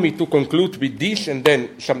you allow me to conclude with this and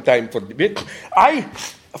then some time for debate. I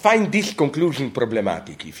find this conclusion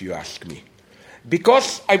problematic, if you ask me.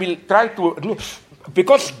 Because I will try to,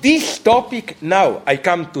 because this topic, now I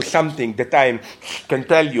come to something that I can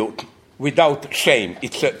tell you without shame.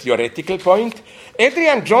 It's a theoretical point.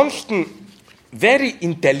 Adrian Johnston very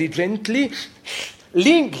intelligently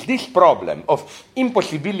links this problem of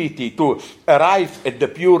impossibility to arrive at the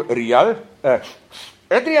pure real.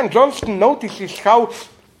 Adrian Johnston notices how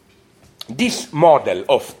this model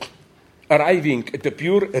of arriving at the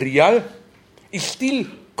pure real is still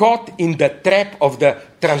caught in the trap of the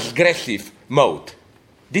transgressive mode.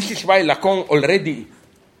 This is why Lacan already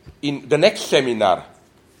in the next seminar,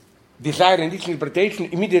 Desire and its Interpretation,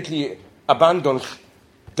 immediately abandons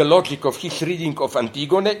the logic of his reading of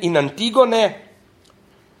Antigone. In Antigone,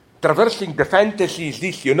 traversing the fantasy is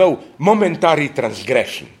this, momentary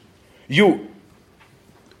transgression. You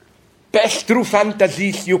pass through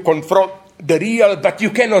fantasies, you confront the real, but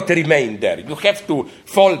you cannot remain there. You have to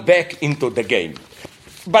fall back into the game.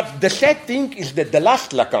 But the sad thing is that the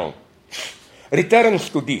last Lacan returns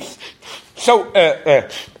to this. So,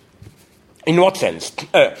 in what sense?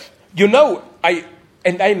 I'm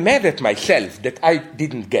mad at myself that I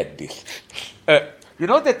didn't get this. You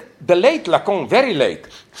know that the late Lacan, very late,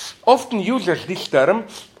 often uses this term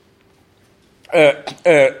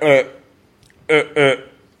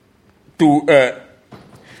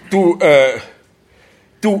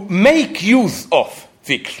to make use of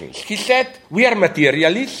fictions. He said, we are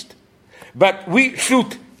materialists, but we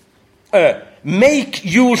should make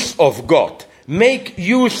use of God, make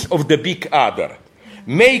use of the big other,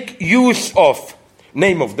 make use of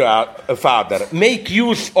name of the Father, make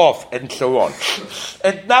use of, and so on.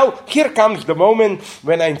 And now, here comes the moment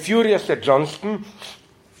when I'm furious at Johnston,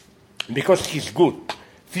 because he's good.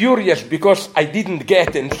 Furious because I didn't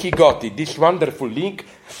get and he got it, this wonderful link.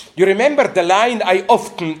 You remember the line I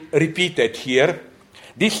often repeated here,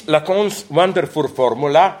 this Lacan's wonderful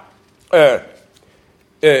formula,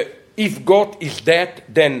 if God is dead,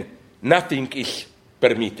 then nothing is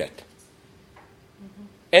permitted.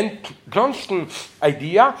 And Johnston's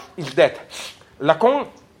idea is that Lacan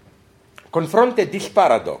confronted this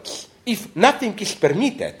paradox. If nothing is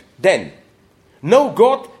permitted, then no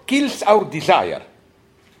God kills our desire.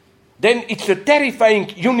 Then it's a terrifying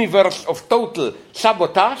universe of total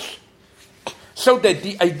sabotage. So that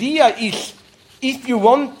the idea is, if you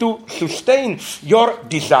want to sustain your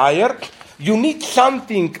desire, you need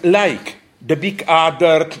something like the big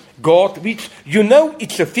other, God, which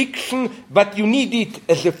it's a fiction, but you need it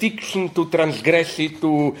as a fiction to transgress it,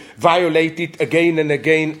 to violate it again and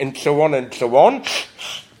again, and so on and so on.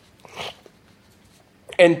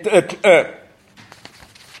 And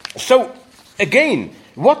so, again,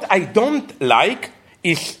 what I don't like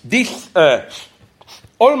is this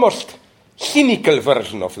almost cynical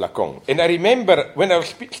version of Lacan. And I remember when I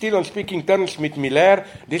was still on speaking terms with Miller,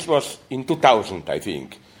 this was in 2000, I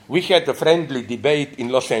think. We had a friendly debate in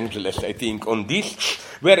Los Angeles, I think, on this,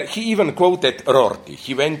 where he even quoted Rorty.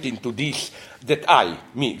 He went into this, that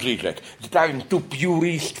Zizek, that I'm too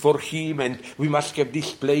purist for him, and we must have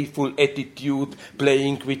this playful attitude,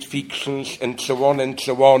 playing with fictions, and so on and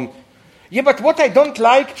so on. Yeah, but what I don't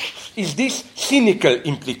like is this cynical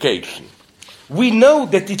implication. We know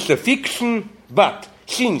that it's a fiction, but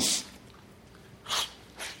since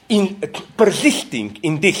persisting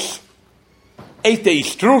in this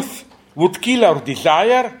atheist truth would kill our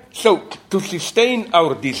desire, so to sustain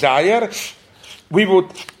our desire, we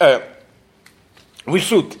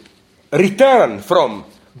should return from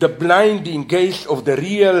the blinding gaze of the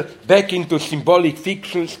real back into symbolic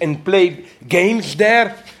fictions and play games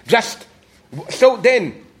there. So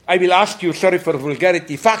then, I will ask you, sorry for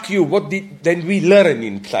vulgarity, fuck you, what did then we learn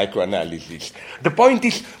in psychoanalysis? The point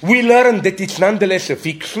is, we learn that it's nonetheless a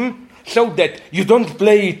fiction, so that you don't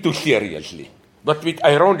play it too seriously, but with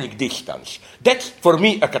ironic distance. That's, for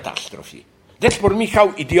me, a catastrophe. That's, for me, how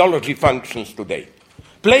ideology functions today.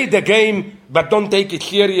 Play the game, but don't take it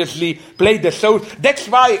seriously. Play the soul. That's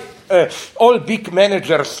why all big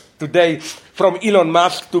managers today, from Elon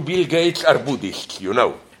Musk to Bill Gates, are Buddhists,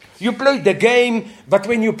 You play the game, but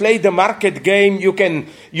when you play the market game, you can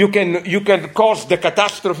cause the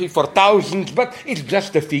catastrophe for thousands, but it's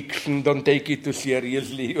just a fiction, don't take it too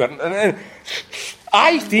seriously.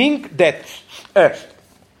 I think that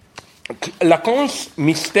Lacan's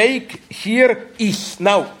mistake here is,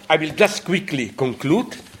 now I will just quickly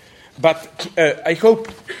conclude, but I hope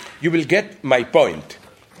you will get my point.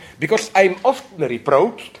 Because I'm often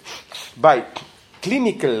reproached by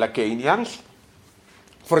clinical Lacanians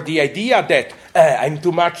for the idea that I'm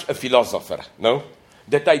too much a philosopher, no?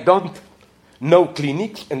 That I don't know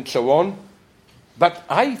clinics and so on. But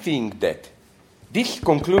I think that this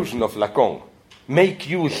conclusion of Lacan, make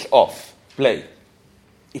use of play,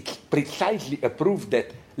 it's precisely a proof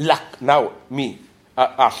that now me,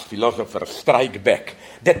 us philosophers, strike back,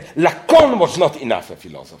 that Lacan was not enough a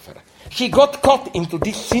philosopher. He got caught into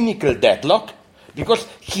this cynical deadlock because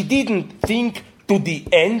he didn't think to the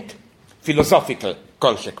end philosophical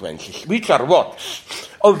consequences, which are what?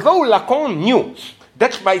 Although Lacan knew,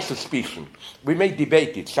 that's my suspicion, we may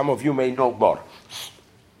debate it, some of you may know more.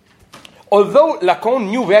 Although Lacan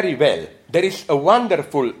knew very well, there is a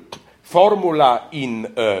wonderful formula in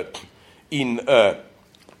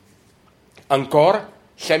Encore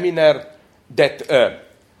seminar that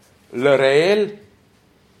le réel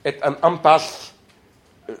est un impasse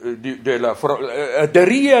the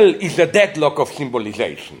real is a deadlock of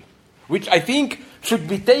symbolization, which I think should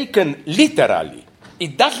be taken literally.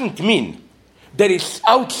 It doesn't mean there is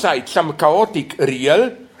outside some chaotic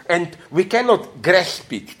real and we cannot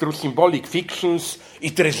grasp it through symbolic fictions,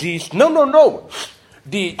 it resists. No.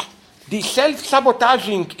 The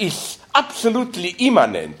self-sabotaging is absolutely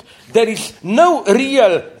immanent. There is no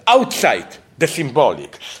real outside the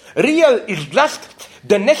symbolic. Real is just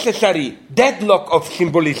the necessary deadlock of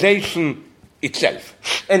symbolization itself.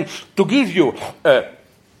 And to give you a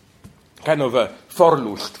kind of a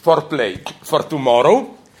foreplay for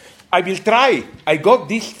tomorrow, I will try, I got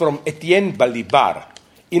this from Etienne Balibar,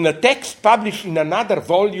 in a text published in another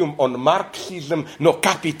volume on Marxism,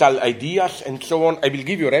 capital ideas and so on. I will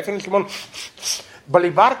give you a reference one.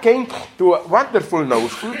 Balibar came to a wonderful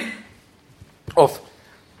notion of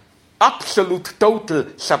absolute total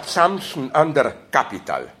subsumption under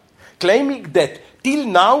capital, claiming that till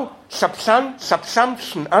now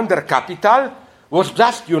subsumption under capital was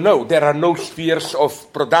just, there are no spheres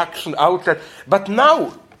of production outside, but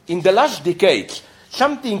now, in the last decades,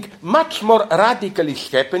 something much more radical is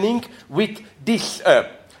happening with this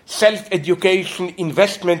self-education,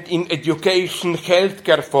 investment in education,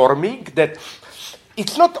 healthcare forming, that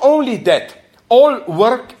it's not only that all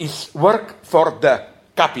work is work for the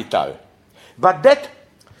capital, but that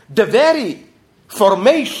the very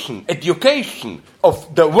formation, education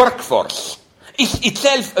of the workforce is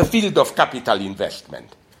itself a field of capital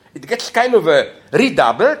investment. It gets kind of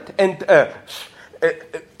redoubled and,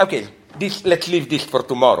 okay, let's leave this for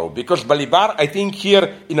tomorrow, because Balibar, I think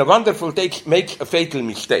here in a wonderful text, makes a fatal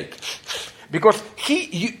mistake. Because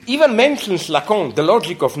he even mentions Lacan, the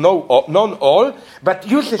logic of non-all, but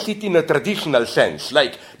uses it in a traditional sense,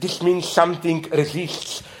 like this means something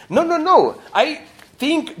resists. No. I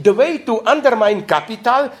think the way to undermine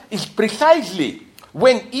capital is precisely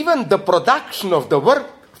when even the production of the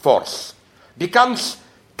workforce becomes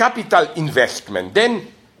capital investment, then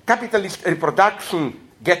capitalist reproduction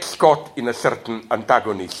gets caught in a certain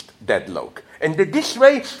antagonist deadlock. And this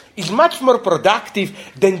way is much more productive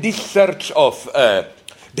than this search of,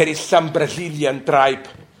 there is some Brazilian tribe,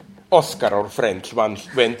 Oscar, our friends, once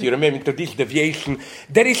went, you remember, to this deviation.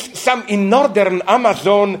 There is some, in northern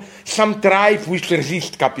Amazon, some tribe which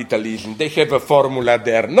resist capitalism. They have a formula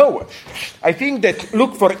there. No, I think that,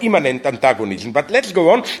 look for immanent antagonism. But let's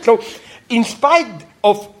go on. So, in spite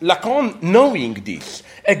of Lacan knowing this,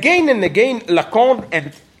 again and again, Lacan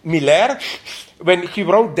and Miller, when he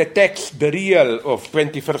wrote the text, The Real of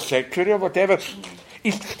 21st Century or whatever,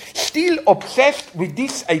 is still obsessed with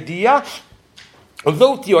this idea,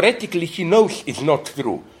 although theoretically he knows it's not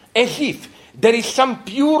true, as if there is some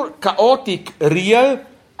pure chaotic real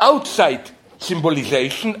outside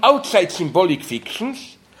symbolization, outside symbolic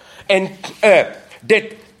fictions, and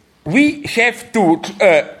that we have to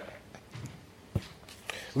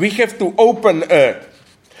open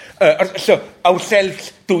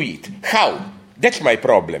ourselves to it. How? That's my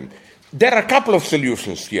problem. There are a couple of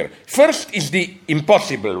solutions here. First is the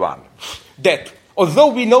impossible one, that although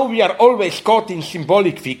we know we are always caught in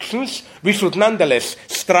symbolic fictions, we should nonetheless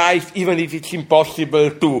strive, even if it's impossible,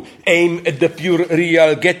 to aim at the pure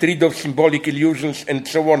real, get rid of symbolic illusions, and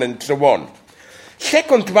so on and so on.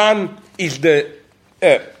 Second one is the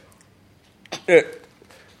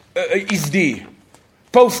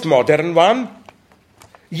postmodern one,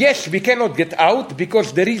 yes, we cannot get out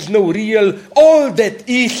because there is no real, all that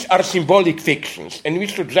is are symbolic fictions. And we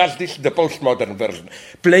should just, this is the postmodern version,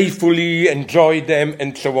 playfully enjoy them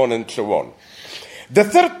and so on and so on. The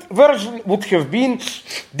third version would have been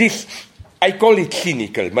this, I call it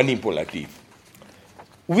cynical, manipulative.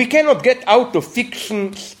 We cannot get out of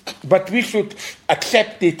fictions, but we should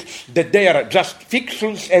accept it that they are just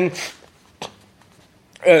fictions, and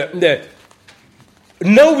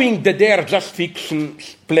knowing that they are just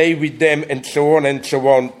fictions, play with them and so on and so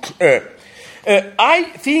on.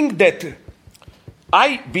 I think that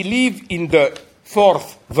I believe in the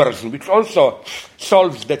fourth version, which also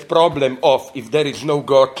solves that problem of if there is no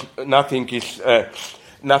God, nothing is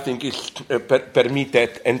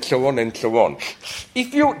permitted, and so on and so on.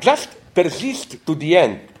 If you just persist to the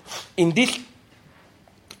end in this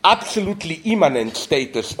absolutely immanent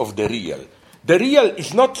status of the real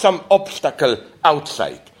is not some obstacle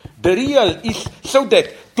outside. The real is so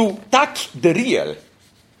that to touch the real,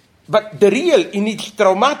 but the real in its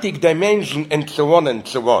traumatic dimension and so on and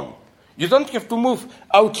so on. You don't have to move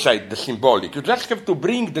outside the symbolic. You just have to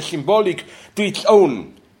bring the symbolic to its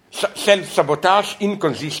own self-sabotage,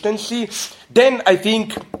 inconsistency. Then I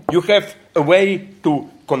think you have a way to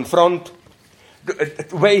confront,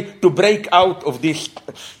 a way to break out of this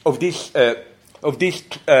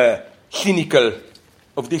cynical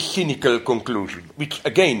conclusion, which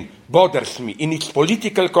again bothers me in its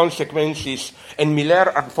political consequences, and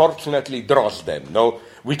Miller unfortunately draws them. No,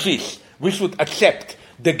 which is we should accept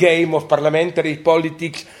the game of parliamentary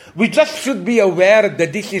politics. We just should be aware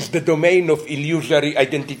that this is the domain of illusory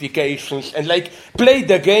identifications and play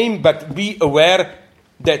the game, but be aware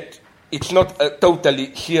that it's not a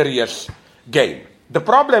totally serious game. The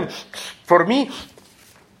problem for me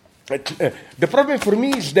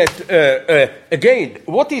is that, again,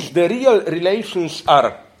 what if the real relations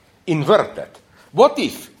are inverted? What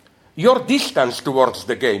if your distance towards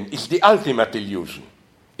the game is the ultimate illusion?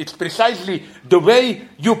 It's precisely the way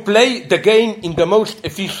you play the game in the most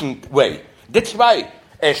efficient way. That's why,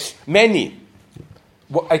 as many,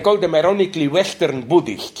 I call them ironically Western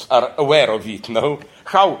Buddhists, are aware of it, no?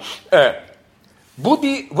 How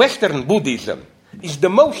Western Buddhism is the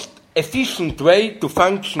most efficient way to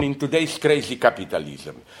function in today's crazy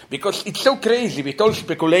capitalism. Because it's so crazy with all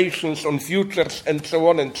speculations on futures and so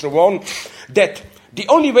on, that the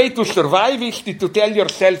only way to survive is to tell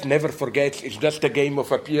yourself, never forget, it's just a game of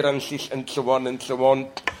appearances and so on and so on.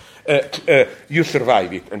 You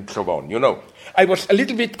survive it and so on, you know. I was a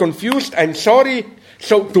little bit confused, I'm sorry.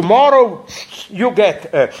 So tomorrow you get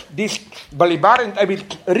this Balibar, and I will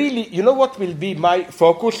really, you know what will be my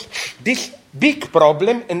focus? This big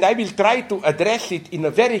problem, and I will try to address it in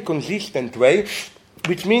a very consistent way,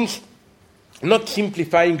 which means not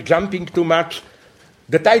simplifying, jumping too much.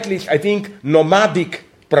 The title is, I think, Nomadic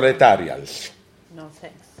Proletarians. No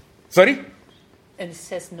thanks. Sorry? And it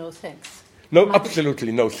says no thanks. No,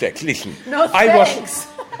 absolutely no thanks. Listen. No thanks.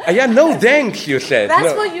 No thanks, you said.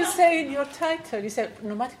 That's what you say in your title. You said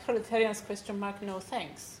Nomadic Proletarians, no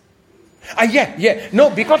thanks. Yeah. No,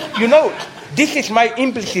 because, you know, this is my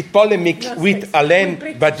implicit polemic with Alain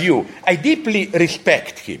Badiou. I deeply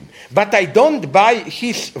respect him, but I don't buy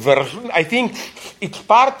his version. I think it's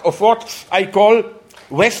part of what I call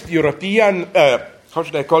West European,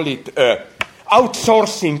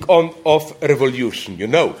 outsourcing of revolution, you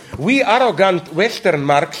know. We arrogant Western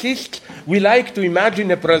Marxists, we like to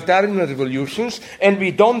imagine a proletarian revolutions, and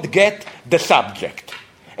we don't get the subject.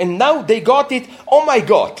 And now they got it. Oh my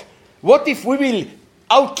God, what if we will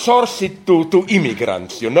outsource it to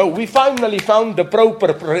immigrants, you know? We finally found the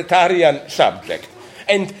proper proletarian subject.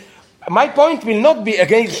 And my point will not be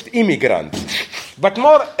against immigrants, but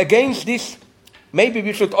more against this. Maybe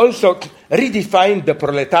we should also redefine the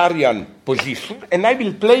proletarian position, and I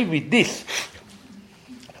will play with this.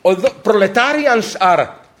 Although proletarians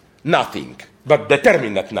are nothing, but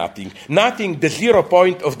determinate nothing, the 0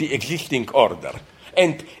 point of the existing order.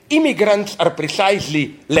 And immigrants are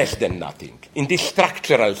precisely less than nothing, in this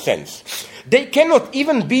structural sense. They cannot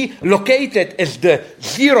even be located as the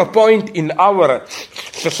 0 point in our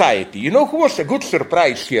society. You know who was a good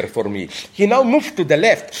surprise here for me? He now moved to the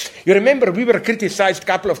left. You remember we were criticized a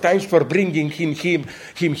couple of times for bringing him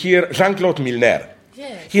here, Jean-Claude Milner.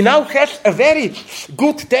 Yes. He now has a very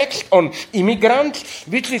good text on immigrants,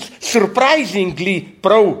 which is surprisingly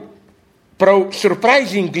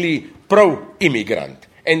pro-immigrant.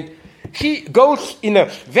 And he goes in a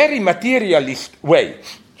very materialist way.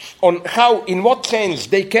 on how, in what sense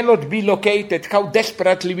they cannot be located, how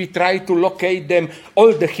desperately we try to locate them,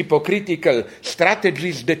 all the hypocritical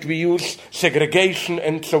strategies that we use, segregation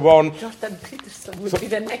and so on. Jordan Peterson would be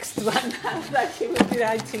the next one. Like he would be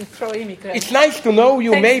writing pro-immigrant. It's nice to know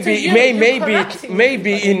you. Maybe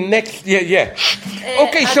in next year. Yeah.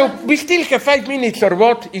 Okay, so we still have 5 minutes or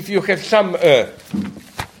what? If you have some,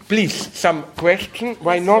 please, some question.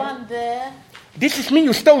 Why not? One there. This is me.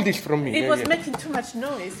 You stole this from me. It was making too much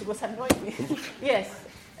noise. It was annoying me. Yes.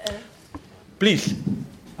 Please.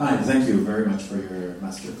 Hi, thank you very much for your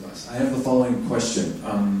masterclass. I have the following question.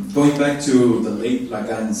 Going back to the late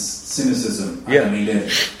Lacan's cynicism,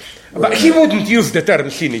 but he wouldn't use the term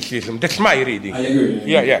cynicism. That's my reading. I agree.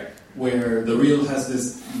 Yeah. Where the real has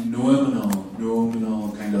this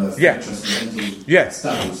nominal kind of transcendental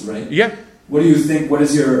status, right? Yeah. What do you think? What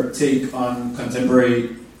is your take on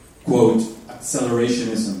contemporary, quote,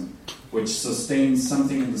 accelerationism, which sustains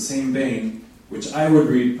something in the same vein, which I would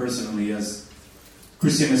read personally as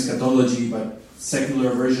Christian eschatology, but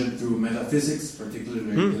secular version through metaphysics,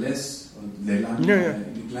 particularly Deleuze, or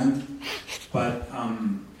Deslandes, but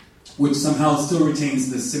which somehow still retains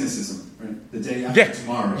the cynicism, right? The day after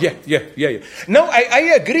tomorrow. Yeah. No,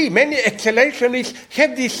 I agree. Many accelerationists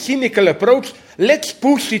have this cynical approach. Let's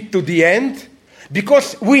push it to the end,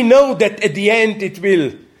 because we know that at the end it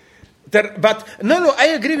will. But no, I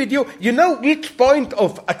agree with you. You know which point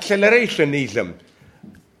of accelerationism?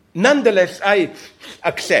 Nonetheless, I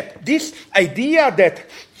accept this idea that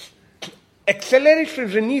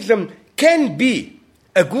accelerationism can be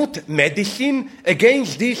a good medicine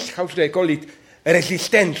against this, how should I call it,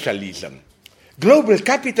 resistentialism. Global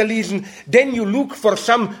capitalism, then you look for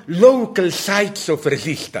some local sites of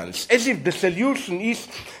resistance, as if the solution is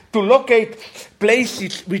to locate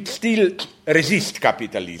places which still resist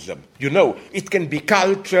capitalism. You know, it can be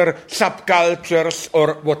culture, subcultures,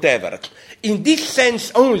 or whatever. In this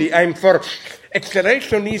sense only, I'm for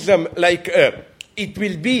accelerationism, like it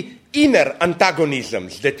will be inner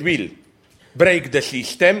antagonisms that will break the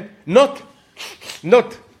system, not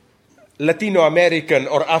Latino American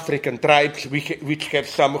or African tribes which have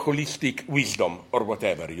some holistic wisdom or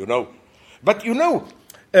whatever, you know. But you know,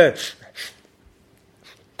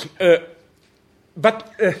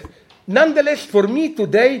 nonetheless, for me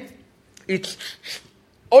today, it's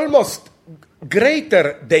almost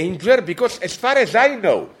greater danger because, as far as I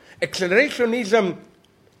know, accelerationism,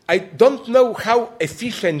 I don't know how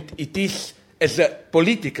efficient it is as a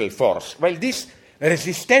political force. While this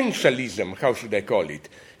resistentialism, how should I call it,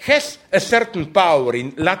 has a certain power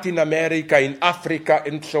in Latin America, in Africa,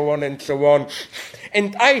 and so on and so on.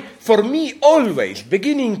 And for me, always,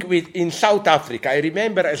 beginning with in South Africa, I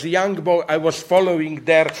remember as a young boy, I was following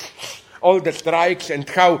there all the strikes and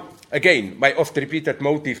how, again, my oft-repeated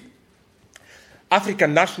motive,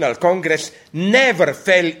 African National Congress never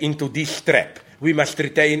fell into this trap. We must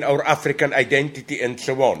retain our African identity and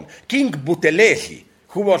so on. King Buthelezi,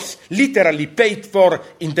 who was literally paid for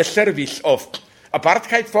in the service of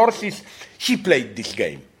apartheid forces, he played this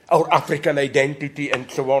game. Our African identity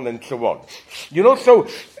and so on and so on. You know, so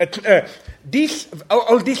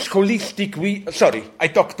all this holistic, sorry, I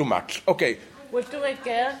talk too much. Okay. We'll do it,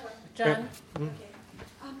 girl. John.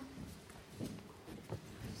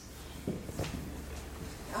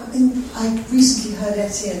 I recently heard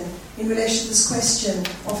Etienne in relation to this question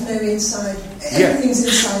of no inside. Everything's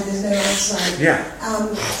inside, there's no outside.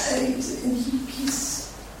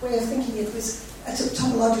 His way of thinking it was a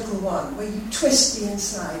topological one, where you twist the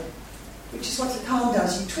inside, which is what Lacan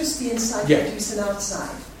does. You twist the inside to produce an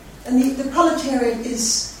outside. And the proletariat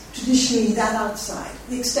is traditionally that outside,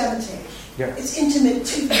 the extremity. It's intimate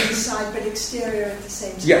to the inside, but exterior at the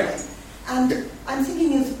same time. And I'm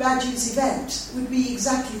thinking of Baggio's event would be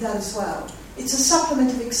exactly that as well. It's a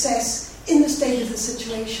supplement of excess in the state of the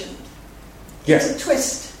situation. It's a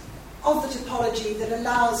twist of the topology that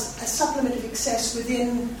allows a supplement of excess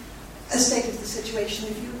within a state of the situation.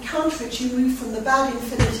 If you encounter it, you move from the bad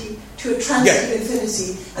infinity to a transitive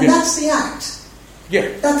infinity. And that's the act.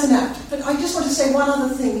 That's an act. But I just want to say one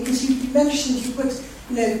other thing, because you mentioned, you put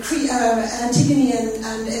Antigone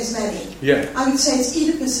and Ismene. I would say it's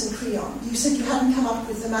Oedipus and Creon. You said you hadn't come up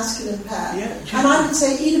with the masculine pair. And I would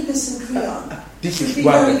say Oedipus and Creon. This is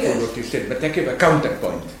wonderful what you said, but I have a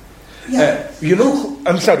counterpoint. You know,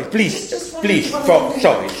 I'm sorry, please. Sorry. I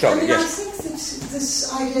think that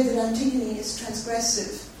this idea that Antigone is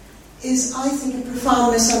transgressive is, I think, a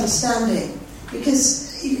profound misunderstanding.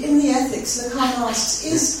 Because in the ethics, Lacan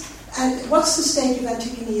asks, what's the state of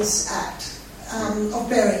Antigone's act? Of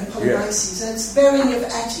bearing polyrices, and it's bearing of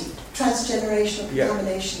ati, transgenerational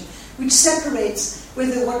contamination, which separates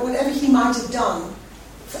whatever he might have done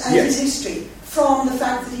and his history from the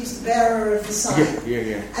fact that he's the bearer of the sign.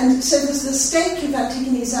 And so there's the stake of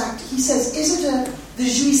Antigone's act. He says, is it the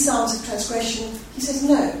jouissance of transgression? He says,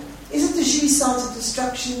 no. Is it the jouissance of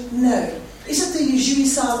destruction? No. Is it the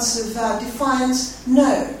jouissance of defiance?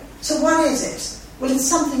 No. So what is it? Well, it's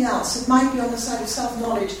something else. It might be on the side of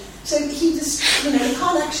self-knowledge. So he just,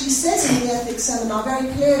 Lacan actually says in the Ethics Seminar very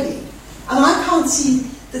clearly, and I can't see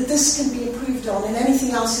that this can be improved on in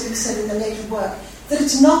anything else that he said in the later work, that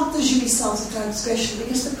it's not the jouissance of transgression,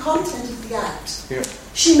 because the content of the act,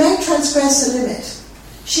 she may transgress a limit,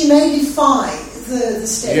 she may defy the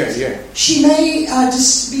state, she may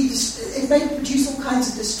it may produce all kinds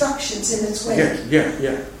of destructions in its way.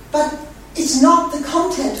 But it's not the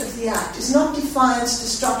content of the act, it's not defiance,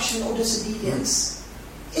 destruction, or disobedience.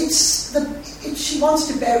 She wants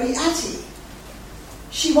to bury Atty.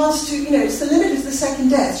 She wants to, it's the limit of the second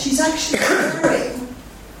death. She's actually burying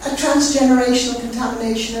a transgenerational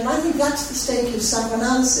contamination, and I think that's the stake of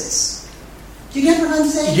psychoanalysis. Do you get what I'm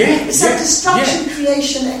saying? It's that destruction,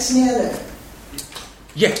 creation, ex nihilo.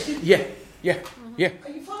 Yeah. Are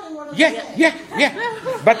you following what I'm saying?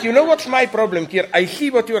 But you know what's my problem here? I see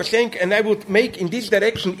what you are saying, and I would make in this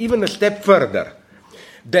direction even a step further.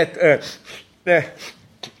 That,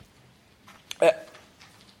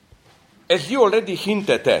 as you already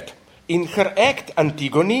hinted at, in her act,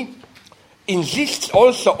 Antigone insists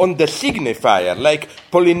also on the signifier, like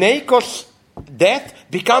Polyneikos' death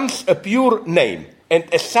becomes a pure name,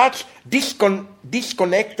 and as such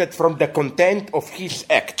disconnected from the content of his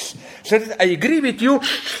acts. So that I agree with you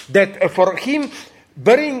that for him,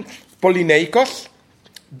 burying Polyneikos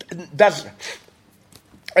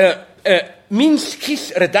means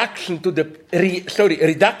his reduction to the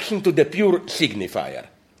pure signifier.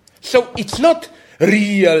 So it's not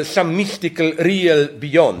real, some mystical real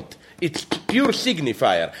beyond. It's pure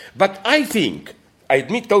signifier. But I think, I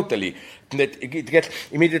admit totally, that it gets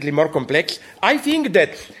immediately more complex. I think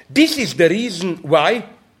that this is the reason why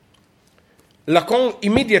Lacan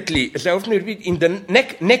immediately, as I often repeat, in the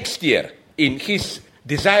next year, in his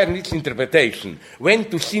Desire and its Interpretation,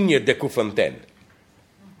 went to Signe de Coufontaine,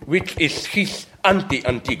 which is his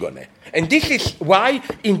anti-Antigone. And this is why,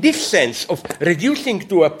 in this sense of reducing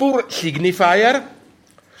to a poor signifier,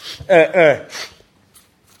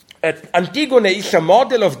 Antigone is a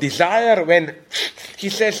model of desire when he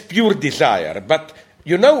says pure desire. But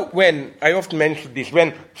when, I often mention this,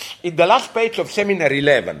 when in the last page of Seminar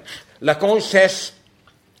 11, Lacan says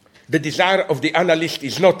the desire of the analyst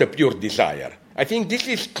is not a pure desire. I think this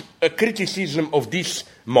is a criticism of this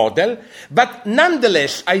model. But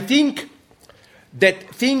nonetheless, I think that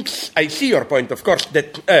I see your point, of course,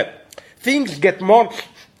 that things get more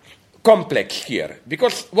complex here.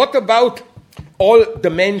 Because what about all the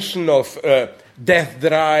mention of death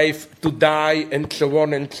drive, to die, and so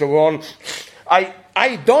on and so on?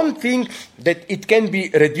 I don't think that it can be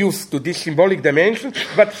reduced to this symbolic dimension,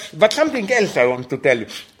 but something else I want to tell you.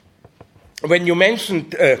 When you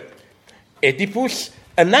mentioned Oedipus,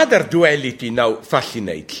 another duality now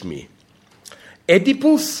fascinates me.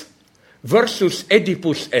 Oedipus versus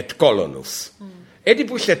Oedipus et Colonus.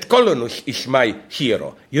 Oedipus et Colonus is my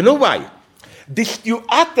hero. You know why? This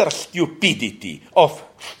utter stupidity of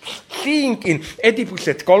seeing in Oedipus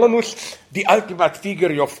et Colonus the ultimate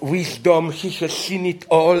figure of wisdom, he has seen it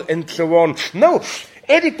all, and so on. No,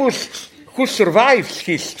 Oedipus, who survives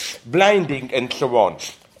his blinding and so on.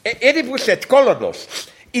 Oedipus et Colonus,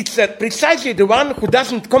 it's precisely the one who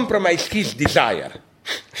doesn't compromise his desire.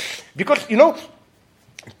 Because,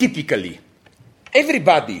 typically,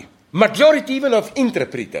 everybody, majority even of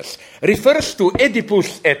interpreters, refers to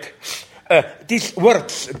Oedipus at these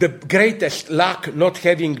words, the greatest luck not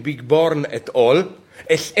having been born at all,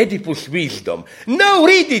 as Oedipus' wisdom. No,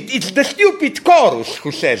 read it. It's the stupid chorus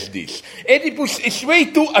who says this. Oedipus is way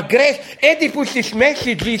too aggressive. Oedipus'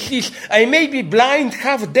 message is, I may be blind,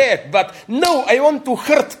 half dead, but no, I want to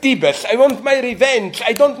hurt Thebes. I want my revenge.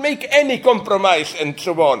 I don't make any compromise, and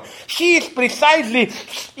so on. She is precisely,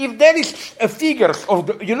 if there is a figure of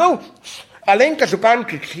the, Alenka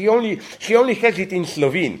Zupančič, she only has it in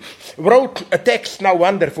Slovene, wrote a text now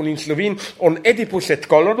wonderful in Slovene on Oedipus et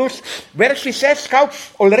Colonus, where she says how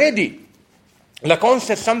already Lacan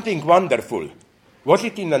says something wonderful. Was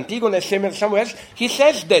it in Antigone, somewhere else? He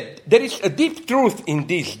says that there is a deep truth in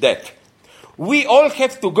this, that we all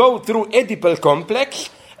have to go through Oedipal complex,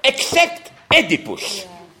 except Oedipus. Yeah.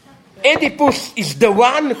 Oedipus is the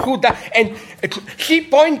one who and she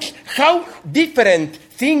points how different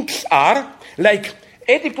things are, like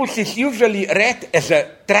Oedipus is usually read as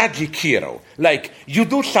a tragic hero. Like, you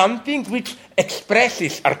do something which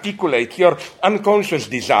expresses, articulates your unconscious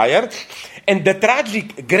desire, and the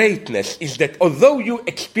tragic greatness is that although you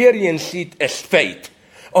experience it as fate,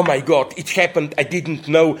 oh my God, it happened, I didn't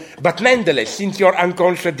know, but nonetheless, since your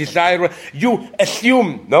unconscious desire, you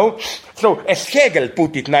assume, no? So, as Hegel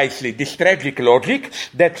put it nicely, this tragic logic,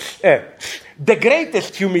 that the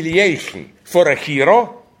greatest humiliation for a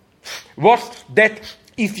hero was that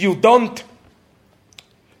if you don't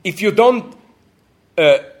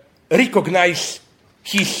recognize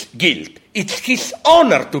his guilt, it's his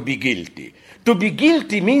honor to be guilty. To be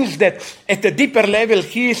guilty means that at a deeper level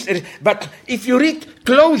he is... But if you read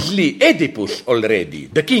closely Oedipus already,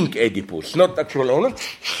 the king Oedipus, not actual owner,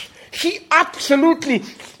 he absolutely...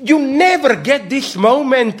 You never get this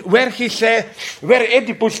moment where where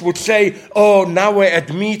Oedipus would say, oh, now I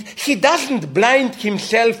admit. He doesn't blind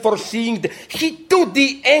himself for seeing. He, to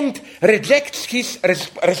the end, rejects his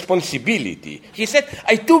responsibility. He said,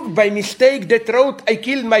 I took by mistake that road, I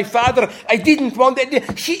killed my father, I didn't want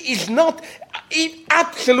it. He is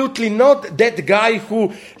absolutely not that guy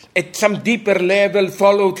who at some deeper level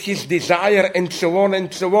followed his desire and so on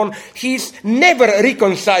and so on. He's never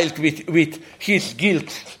reconciled with his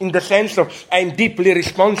guilt in the sense of I'm deeply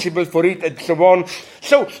responsible for it and so on.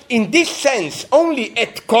 So in this sense, only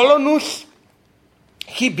at Colonus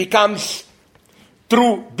he becomes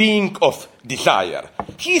true being of desire.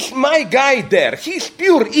 He's my guy there. He's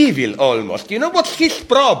pure evil almost. You know what's his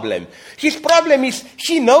problem? His problem is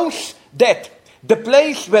he knows that the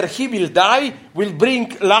place where he will die will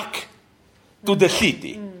bring luck to the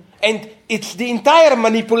city. And it's the entire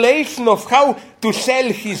manipulation of how to sell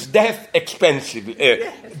his death expensively.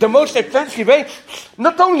 The most expensive way.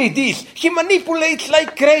 Not only this, he manipulates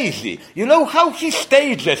like crazy. You know how he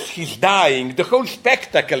stages his dying, the whole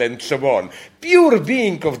spectacle and so on. Pure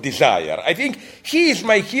being of desire. I think he is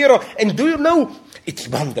my hero. And do you know, it's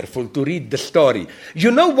wonderful to read the story. You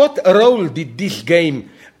know what role did this game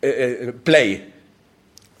play?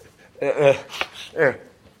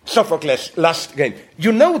 Sophocles' last game.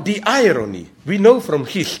 You know the irony. We know from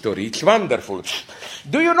history. It's wonderful.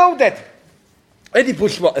 Do you know that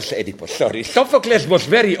Sophocles was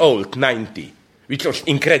very old, 90, which was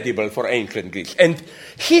incredible for ancient Greece. And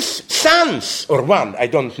his sons, or one, I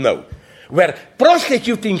don't know, were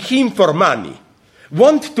prosecuting him for money,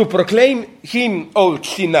 want to proclaim him old,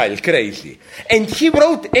 senile, crazy. And he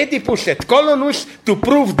wrote Oedipus at Colonus to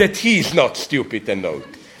prove that he is not stupid and old.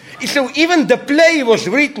 So even the play was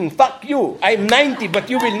written, fuck you, I'm 90, but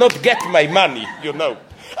you will not get my money, you know.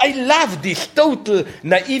 I love this total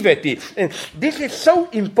naivety. And this is so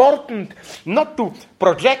important not to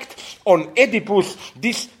project on Oedipus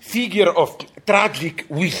this figure of tragic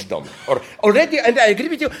wisdom. Or already, and I agree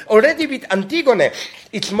with you, already with Antigone,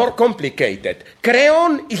 it's more complicated.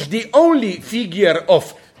 Creon is the only figure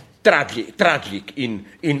of tragic in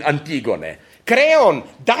Antigone. Creon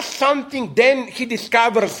does something, then he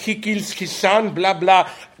discovers he kills his son, blah, blah.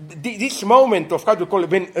 This moment of, how to call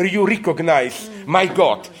it, when you recognize, my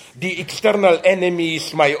God, the external enemy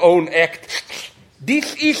is my own act.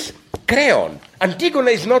 This is Creon.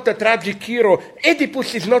 Antigone is not a tragic hero.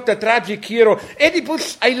 Oedipus is not a tragic hero.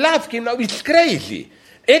 Oedipus, I love him now, it's crazy.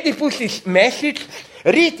 Oedipus' message,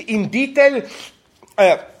 read in detail,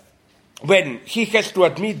 when he has to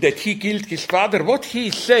admit that he killed his father, what he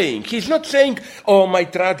is saying, he's not saying, oh, my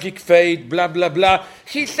tragic fate, blah, blah, blah.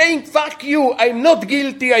 He's saying, fuck you, I'm not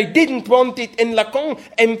guilty, I didn't want it, and Lacan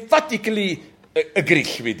emphatically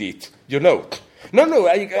agrees with it, you know. No,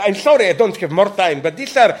 I'm sorry I don't have more time, but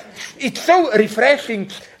it's so refreshing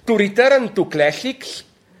to return to classics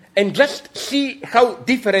and just see how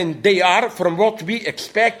different they are from what we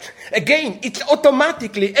expect. Again, it's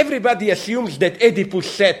automatically, everybody assumes that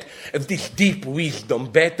Oedipus said, this deep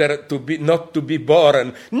wisdom, better to be not to be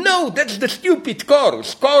born. No, that's the stupid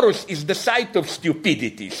chorus. Chorus is the site of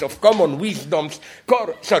stupidities, of common wisdoms.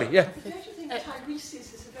 Sorry, yeah? Don't you think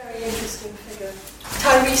Tiresias is a very interesting figure?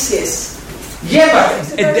 Tiresias. Yeah,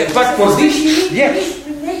 but for this, yes.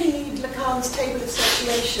 You really need Lacan's table of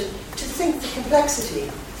sexuation to think the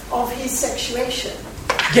complexity of his sexuation.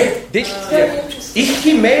 Yeah, is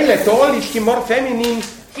he male at all? Is he more feminine?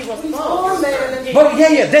 He was more male. Well,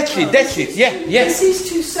 yeah, that's it. Yeah. He sees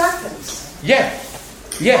two serpents. Yeah.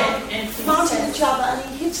 Fighting each other, and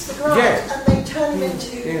he hits the ground, and they turn him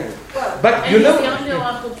into. Yeah. Well,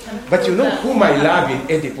 but you know whom I love in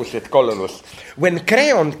Oedipus at Colonus? When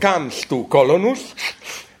Creon comes to Colonus,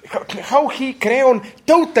 how Creon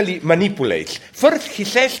totally manipulates. First, he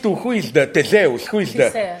says to Theseus,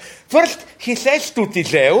 First, he says to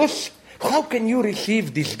Theseus, how can you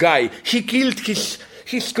receive this guy? He killed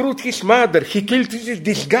He screwed his mother. He killed this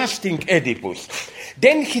disgusting Oedipus.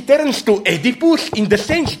 Then he turns to Oedipus in the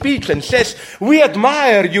same speech and says, we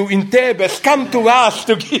admire you in Thebes, come to us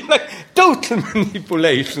to give, like, total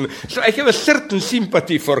manipulation. So I have a certain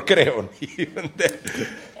sympathy for Creon, even there.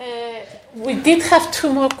 We did have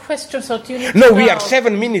 2 more questions, or do you need No, we are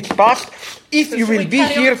 7 minutes past. If you will be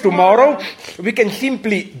here tomorrow, we can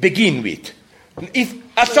simply begin with.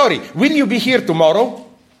 Will you be here tomorrow?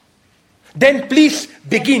 Then please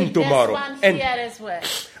begin tomorrow. And here as well.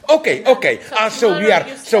 Okay.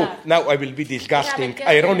 So now I will be disgusting,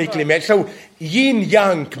 ironically made. So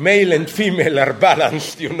yin-yang, male and female are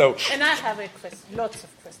balanced, And I have a question, lots of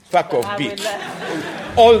questions. Fuck off, bitch.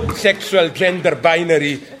 All sexual, gender,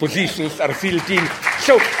 binary positions are filled in.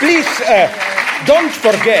 So please, don't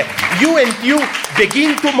forget, you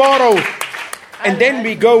begin tomorrow, and then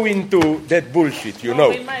we go into that bullshit, We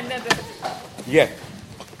might never. Yeah.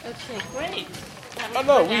 Okay, great.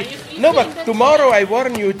 But tomorrow, I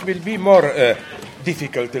warn you, it will be more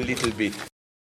difficult a little bit.